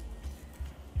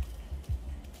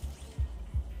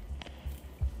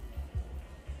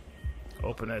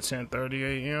 Open at 10:30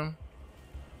 a.m.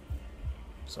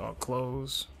 So I'll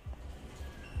close.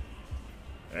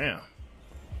 Damn.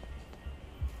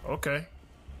 Okay.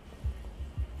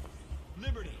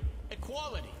 liberty,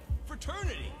 equality,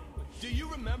 fraternity. Do you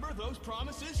remember those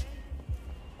promises?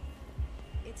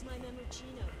 It's my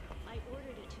memorchino. I ordered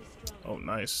it too strong. Oh,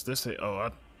 nice. This thing. Oh,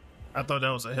 I thought that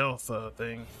was a health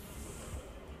thing.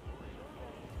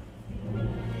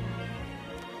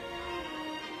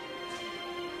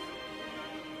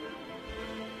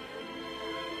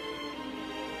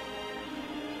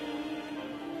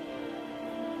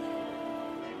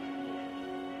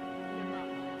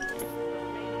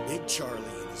 Big Charlie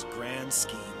and his grand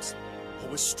schemes.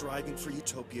 Always striving for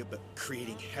utopia, but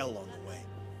creating hell on the way.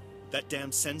 That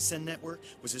damn Sen network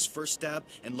was his first stab,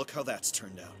 and look how that's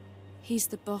turned out. He's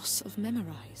the boss of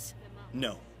Memorize.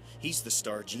 No, he's the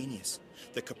star genius.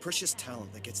 The capricious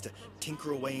talent that gets to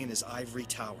tinker away in his ivory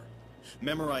tower.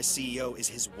 Memorize CEO is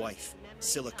his wife,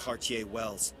 Scylla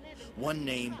Cartier-Wells. One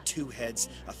name, two heads,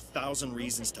 1,000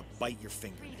 reasons to bite your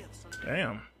fingernails.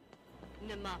 Damn.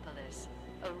 Nemopolis,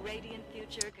 a radiant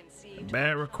future conceived.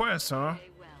 Bad request, huh?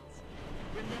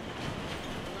 Remember,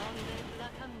 long live la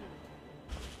commune.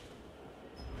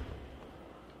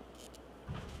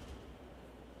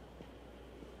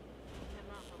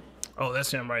 Oh,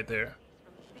 that's him right there.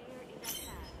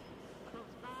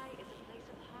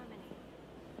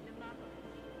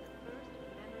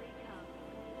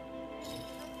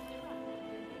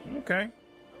 Okay.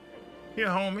 Here,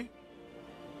 homie.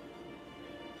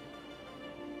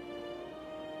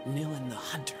 Nilin the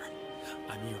Hunter,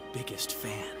 I'm your biggest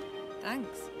fan.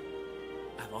 Thanks.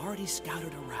 I've already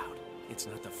scouted a route. It's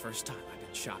not the first time I've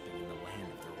been shopping in the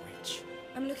land of the rich.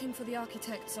 I'm looking for the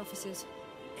architect's offices.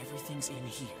 Everything's in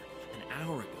here. An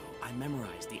hour ago, I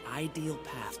memorized the ideal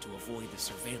path to avoid the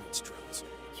surveillance drones.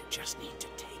 You just need to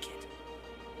take it.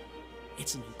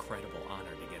 It's an incredible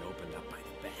honor to get opened up by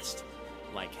the best.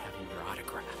 Like having your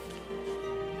autograph.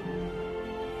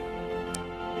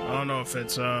 I don't know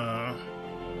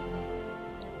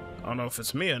if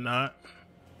it's me or not.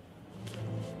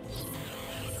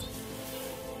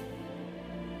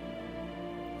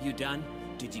 You done?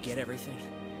 Did you get everything?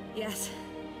 Yes.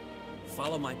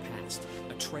 Follow my past.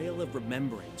 A trail of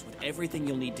remembrance with everything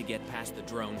you'll need to get past the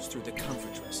drones through the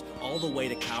Comfortress, all the way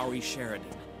to Cowrie Sheridan.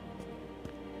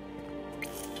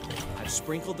 I've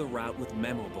sprinkled the route with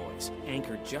memo boys,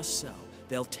 anchored just so.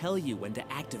 They'll tell you when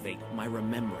to activate my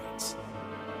remembrance.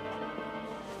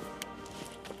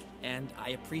 And I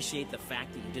appreciate the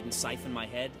fact that you didn't siphon my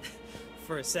head.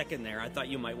 For a second there, I thought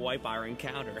you might wipe our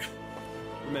encounter.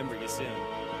 Remember you soon.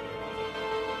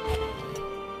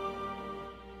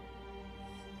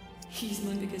 He's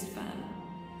my biggest fan.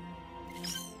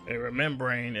 A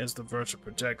remembrane is the virtual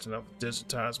projection of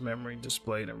digitized memory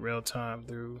displayed in real time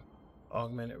through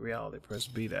augmented reality. Press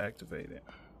B to activate it.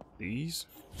 These?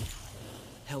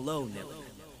 Hello, Nilly.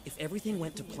 If everything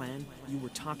went to plan, you were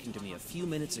talking to me a few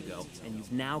minutes ago, and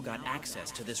you've now got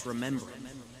access to this remembrance.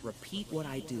 Repeat what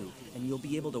I do, and you'll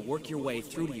be able to work your way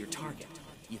through to your target.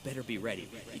 You better be ready,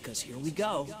 because here we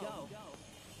go.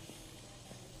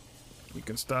 You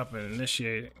can stop and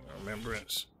initiate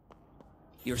remembrance.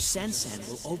 Your Sensen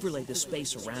will overlay the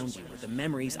space around you with the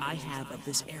memories I have of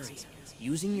this area.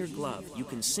 Using your glove, you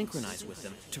can synchronize with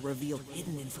them to reveal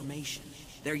hidden information.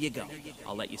 There you go.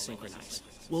 I'll let you synchronize.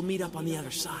 We'll meet up on the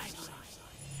other side.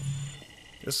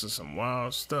 This is some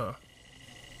wild stuff.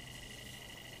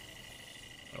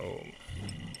 Oh.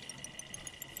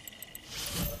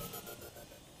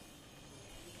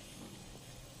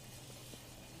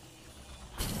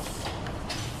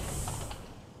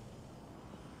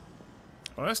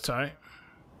 Oh, that's tight.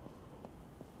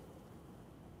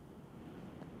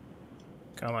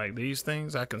 Kind of like these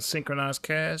things. I can synchronize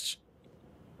cash.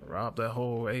 Rob that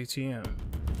whole ATM.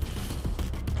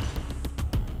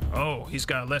 Oh, he's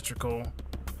got electrical.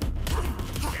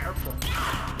 Careful.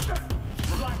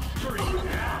 Black screen.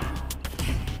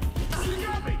 You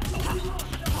got me.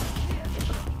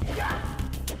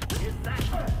 Is that?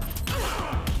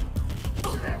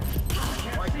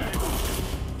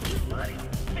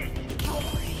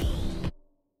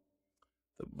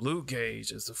 The blue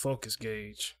gauge is the focus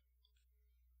gauge.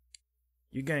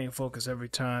 You gain focus every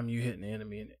time you hit an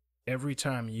enemy and every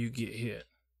time you get hit.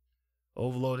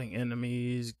 Overloading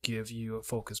enemies give you a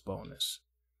focus bonus.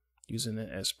 Using it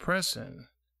as pressing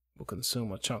will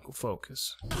consume a chunk of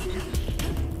focus.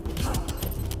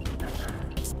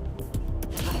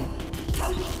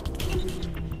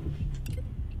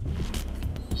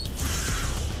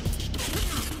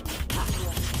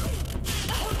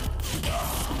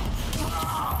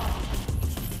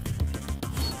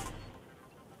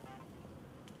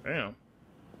 Damn.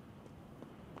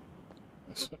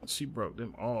 She broke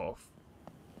them off.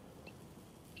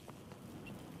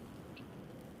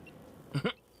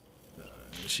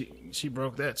 She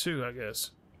broke that too, I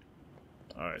guess.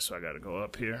 Alright, so I gotta go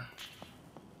up here.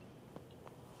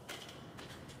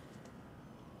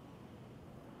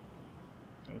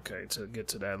 Okay, to get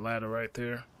to that ladder right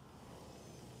there.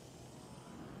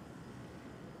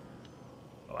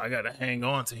 Oh, I gotta hang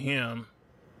on to him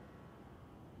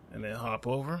and then hop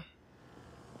over.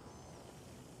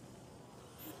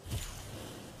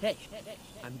 Hey,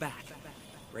 I'm back.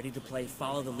 Ready to play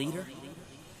Follow the Leader?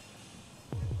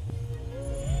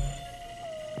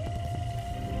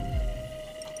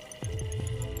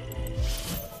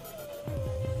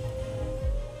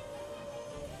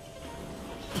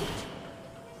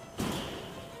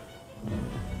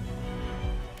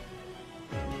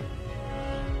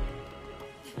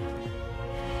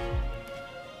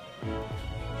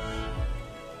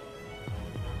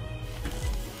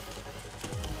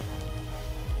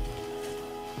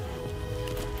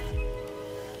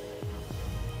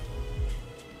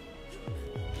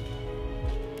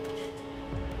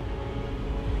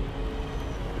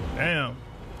 Damn.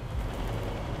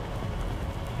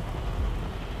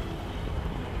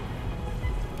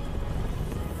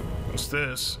 What's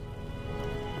this?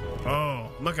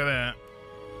 Oh, look at that.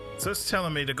 So it's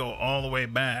telling me to go all the way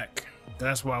back.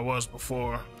 That's where I was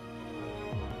before.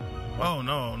 Oh,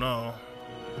 no, no.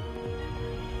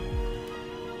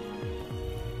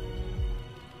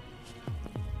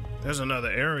 There's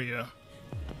another area.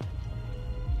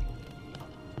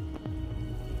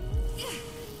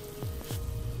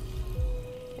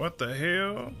 What the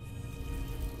hell?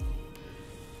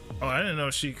 Oh, I didn't know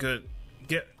she could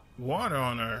get water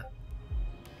on her.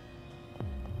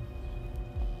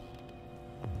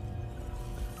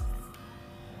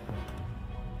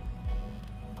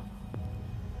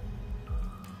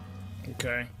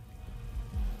 Okay.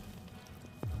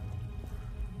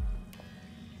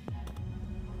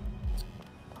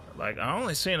 Like, I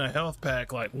only seen a health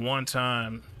pack like one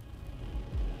time.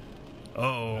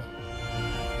 Uh-oh.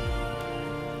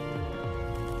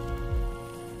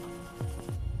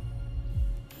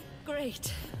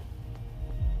 Great.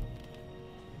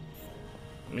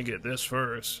 Let me get this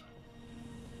first.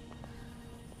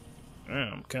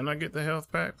 Damn, can I get the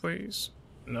health pack, please?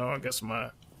 No, I guess my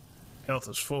health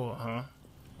is full, huh?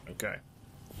 Okay.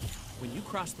 When you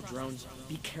cross the drones,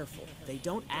 be careful. They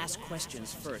don't ask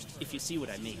questions first, if you see what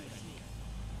I mean.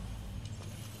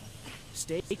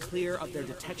 Stay clear of their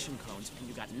detection cones, and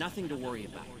you got nothing to worry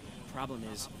about. The problem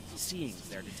is seeing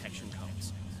their detection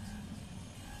cones.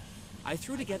 I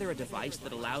threw together a device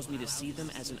that allows me to see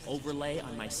them as an overlay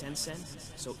on my Sensen,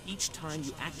 so each time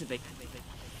you activate...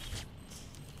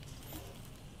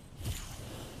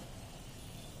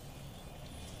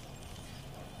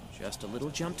 Just a little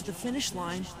jump to the finish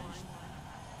line.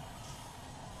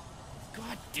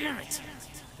 God damn it!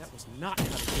 That was not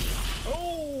how to do it.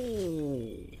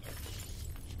 Oh!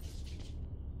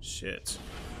 Shit.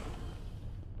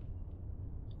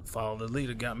 Follow the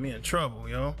leader got me in trouble,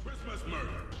 yo. Christmas Murder.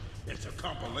 It's a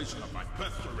compilation of my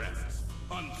best arrests,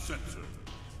 uncensored.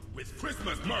 With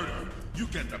Christmas Murder, you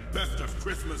get the best of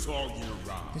Christmas all year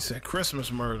round. He said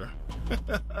Christmas Murder.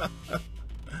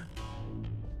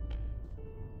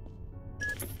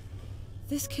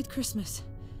 This kid Christmas.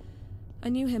 I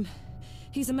knew him.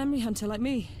 He's a memory hunter like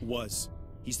me. Was.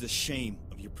 He's the shame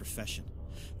of your profession.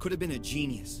 Could have been a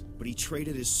genius, but he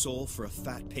traded his soul for a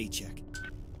fat paycheck.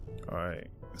 Alright,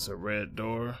 it's a red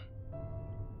door.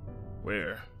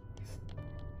 Where?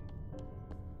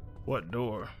 What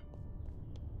door?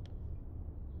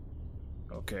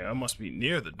 Okay, I must be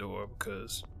near the door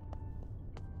because...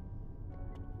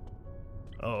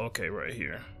 Oh, okay, right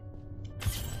here.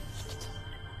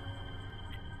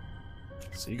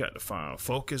 So you got to find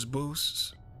focus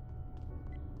boosts.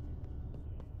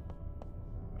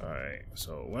 Alright,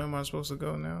 so where am I supposed to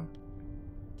go now?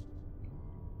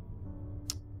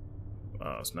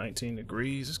 Wow, it's 19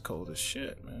 degrees. It's cold as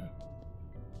shit, man.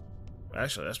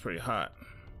 Actually, that's pretty hot.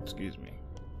 Excuse me.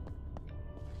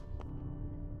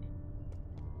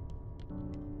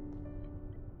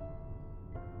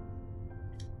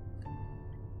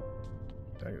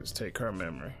 I can just take her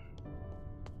memory.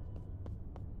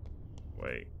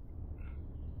 Wait.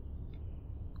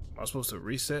 Am I supposed to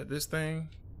reset this thing?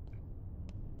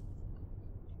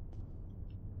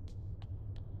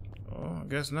 Oh, I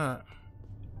guess not.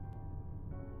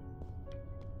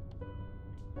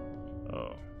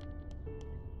 Oh.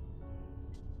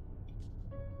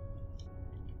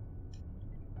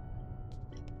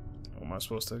 Am I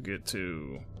supposed to get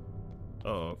to...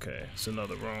 Oh, okay. It's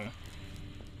another room.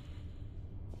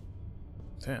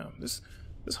 Damn, this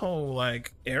whole,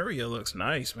 like, area looks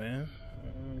nice, man.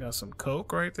 Got some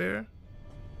coke right there.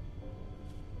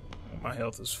 My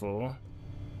health is full.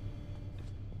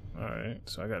 Alright,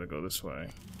 so I gotta go this way.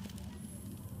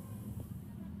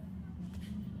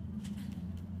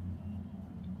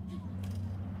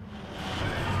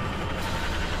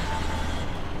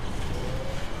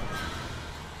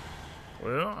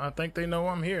 Well, I think they know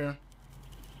I'm here.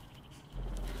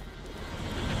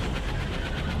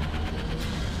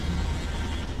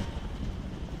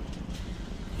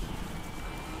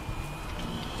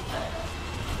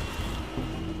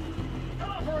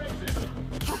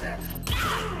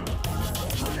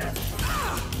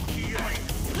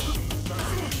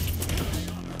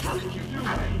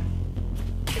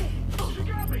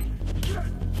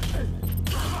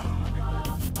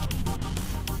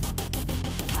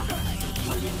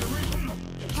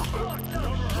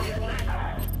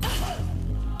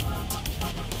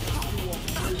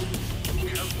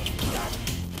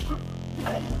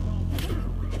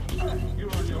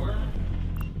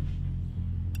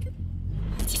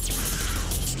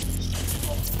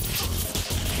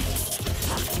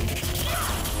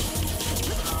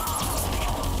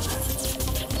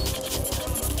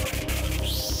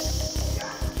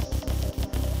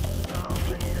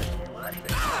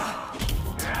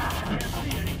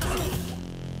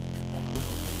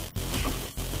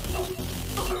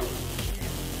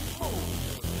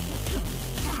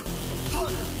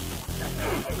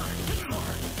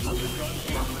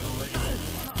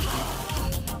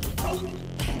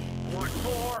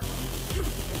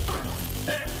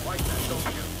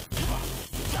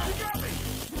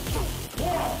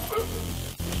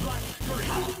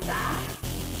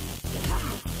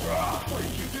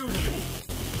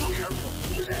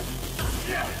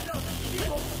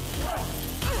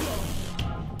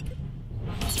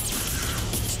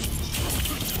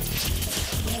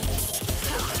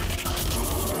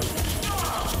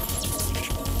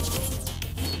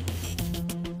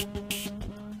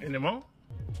 Anymore?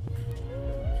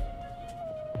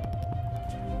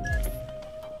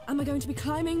 Am I going to be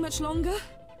climbing much longer?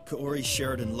 Kaori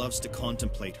Sheridan loves to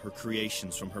contemplate her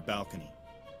creations from her balcony.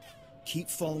 Keep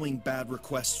following bad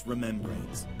requests,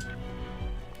 remembrance.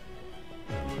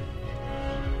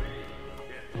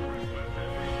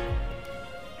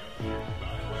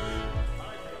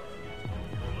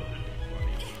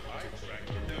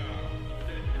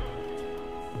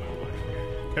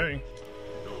 Okay.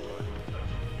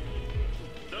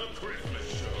 The Christmas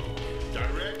Show.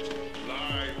 Direct,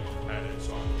 live, and it's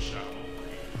on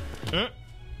Show.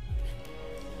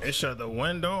 It shut the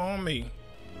window on me.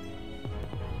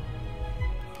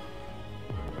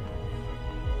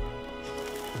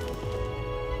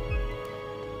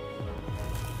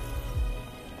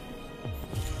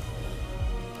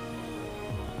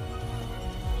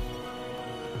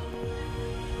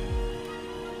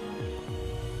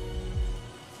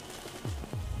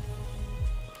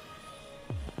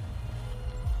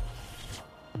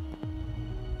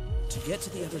 To get to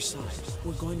the other side,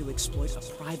 we're going to exploit a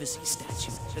privacy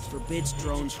statute that forbids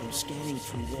drones from scanning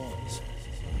through walls.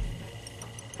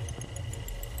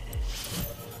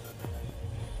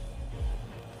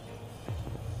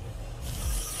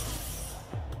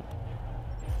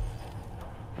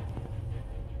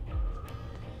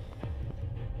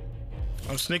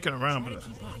 I'm sneaking around, but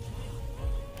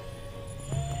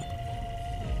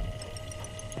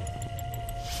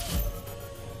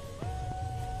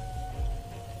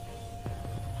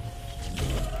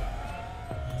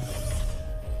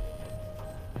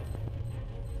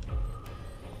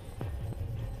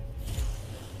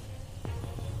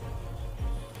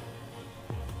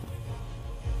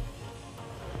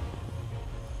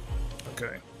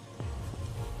okay.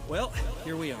 Well,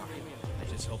 here we are. I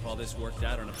just hope all this worked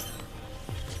out on a...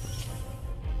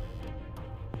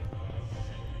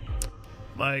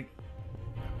 Like,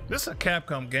 this is a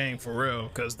Capcom game for real,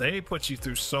 because they put you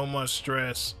through so much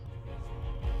stress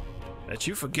that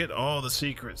you forget all the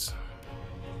secrets.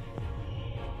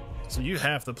 So you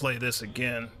have to play this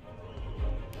again.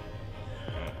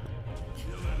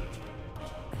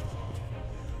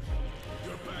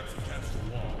 Your back's against the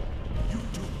wall. You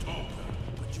do talk,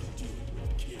 but you're dealing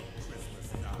with Kid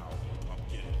Christmas now,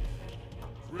 pumpkin.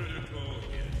 Critical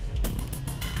hit.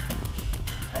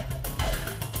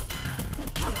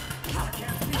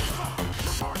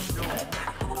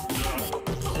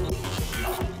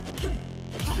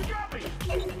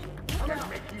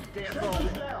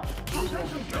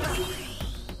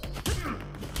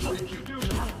 What did you do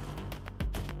now?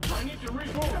 I need to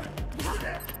reboot.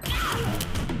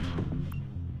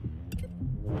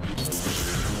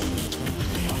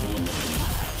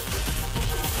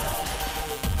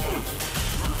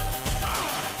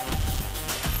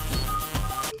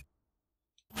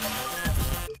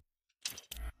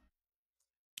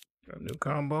 Got a new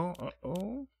combo.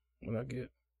 Uh-oh. What I get?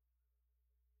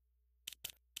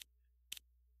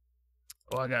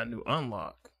 Oh, I got a new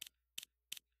unlock.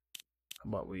 How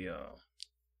about we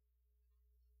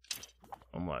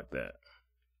unlock that?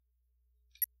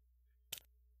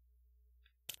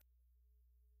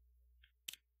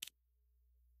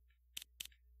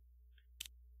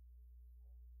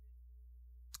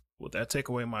 Would that take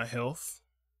away my health?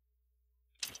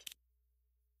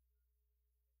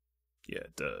 Yeah,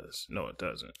 it does. No, it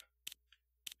doesn't.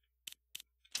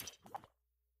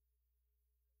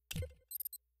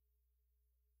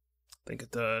 I think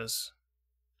it does.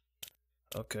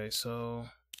 Okay, so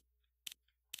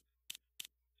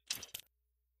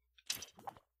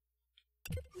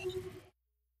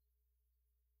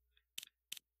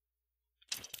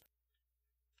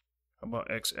how about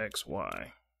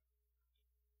XXY?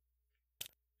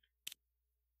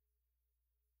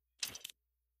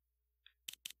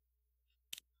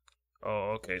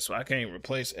 Oh, okay, so I can't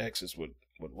replace X's with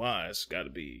Y. It's got to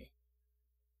be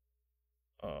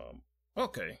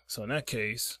okay, so in that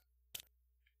case,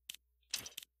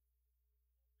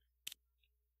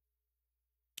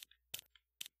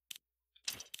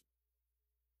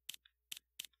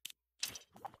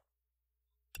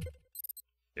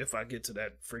 if I get to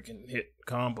that freaking hit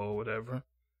combo or whatever,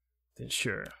 then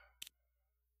sure.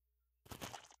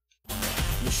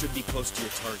 You should be close to your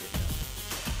target.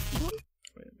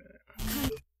 Wait a minute.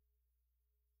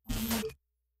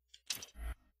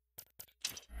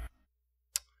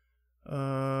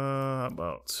 How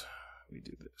about we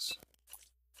do this?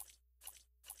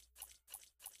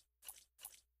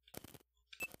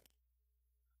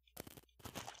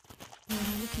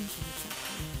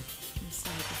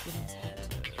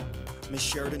 Miss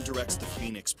Sheridan directs the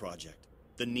Phoenix Project,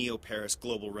 the Neo-Paris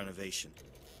global renovation.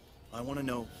 I want to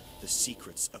know the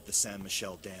secrets of the San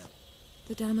Michel Dam.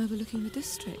 The dam overlooking the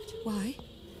district. Why?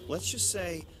 Let's just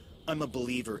say I'm a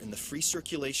believer in the free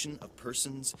circulation of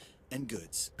persons and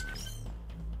goods.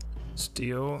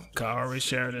 Steal Kari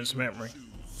Sheridan's memory.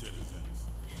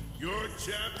 Your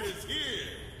chap is here,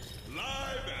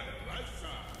 live and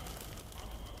lifetime.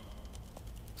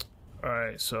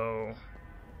 Alright, so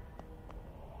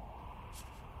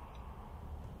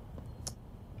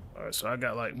I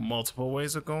got like multiple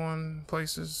ways of going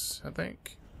places, I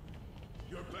think.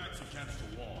 Your back's against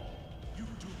the wall. You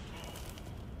do talk.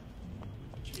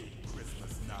 Kid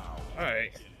Christmas now.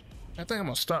 Alright. I think I'm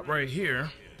gonna stop right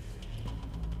here.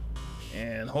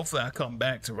 And hopefully I come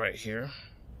back to right here.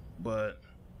 But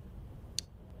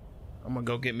I'm gonna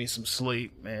go get me some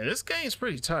sleep. Man, this game's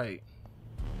pretty tight.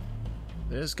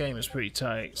 This game is pretty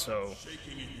tight, so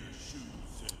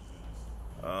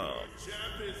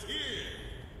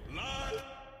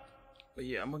but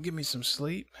yeah, I'm gonna give me some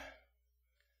sleep.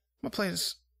 I'm gonna play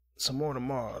this some more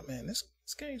tomorrow. Man, this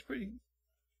game's pretty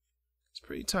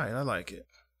tight. I like it.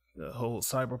 The whole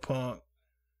cyberpunk.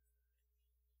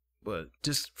 But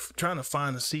just trying to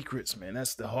find the secrets, man,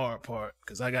 that's the hard part.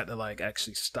 Cause I got to like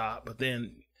actually stop. But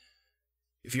then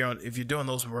if you're doing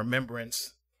those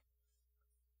remembrance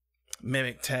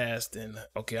mimic tasks, then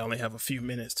okay, I only have a few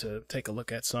minutes to take a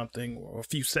look at something, or a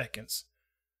few seconds.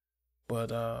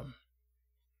 But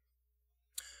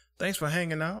thanks for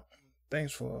hanging out.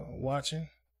 Thanks for watching.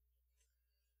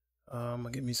 I'm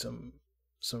gonna give me some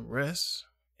rest,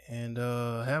 and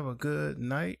have a good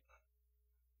night,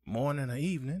 morning or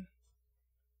evening.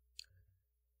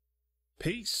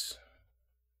 Peace.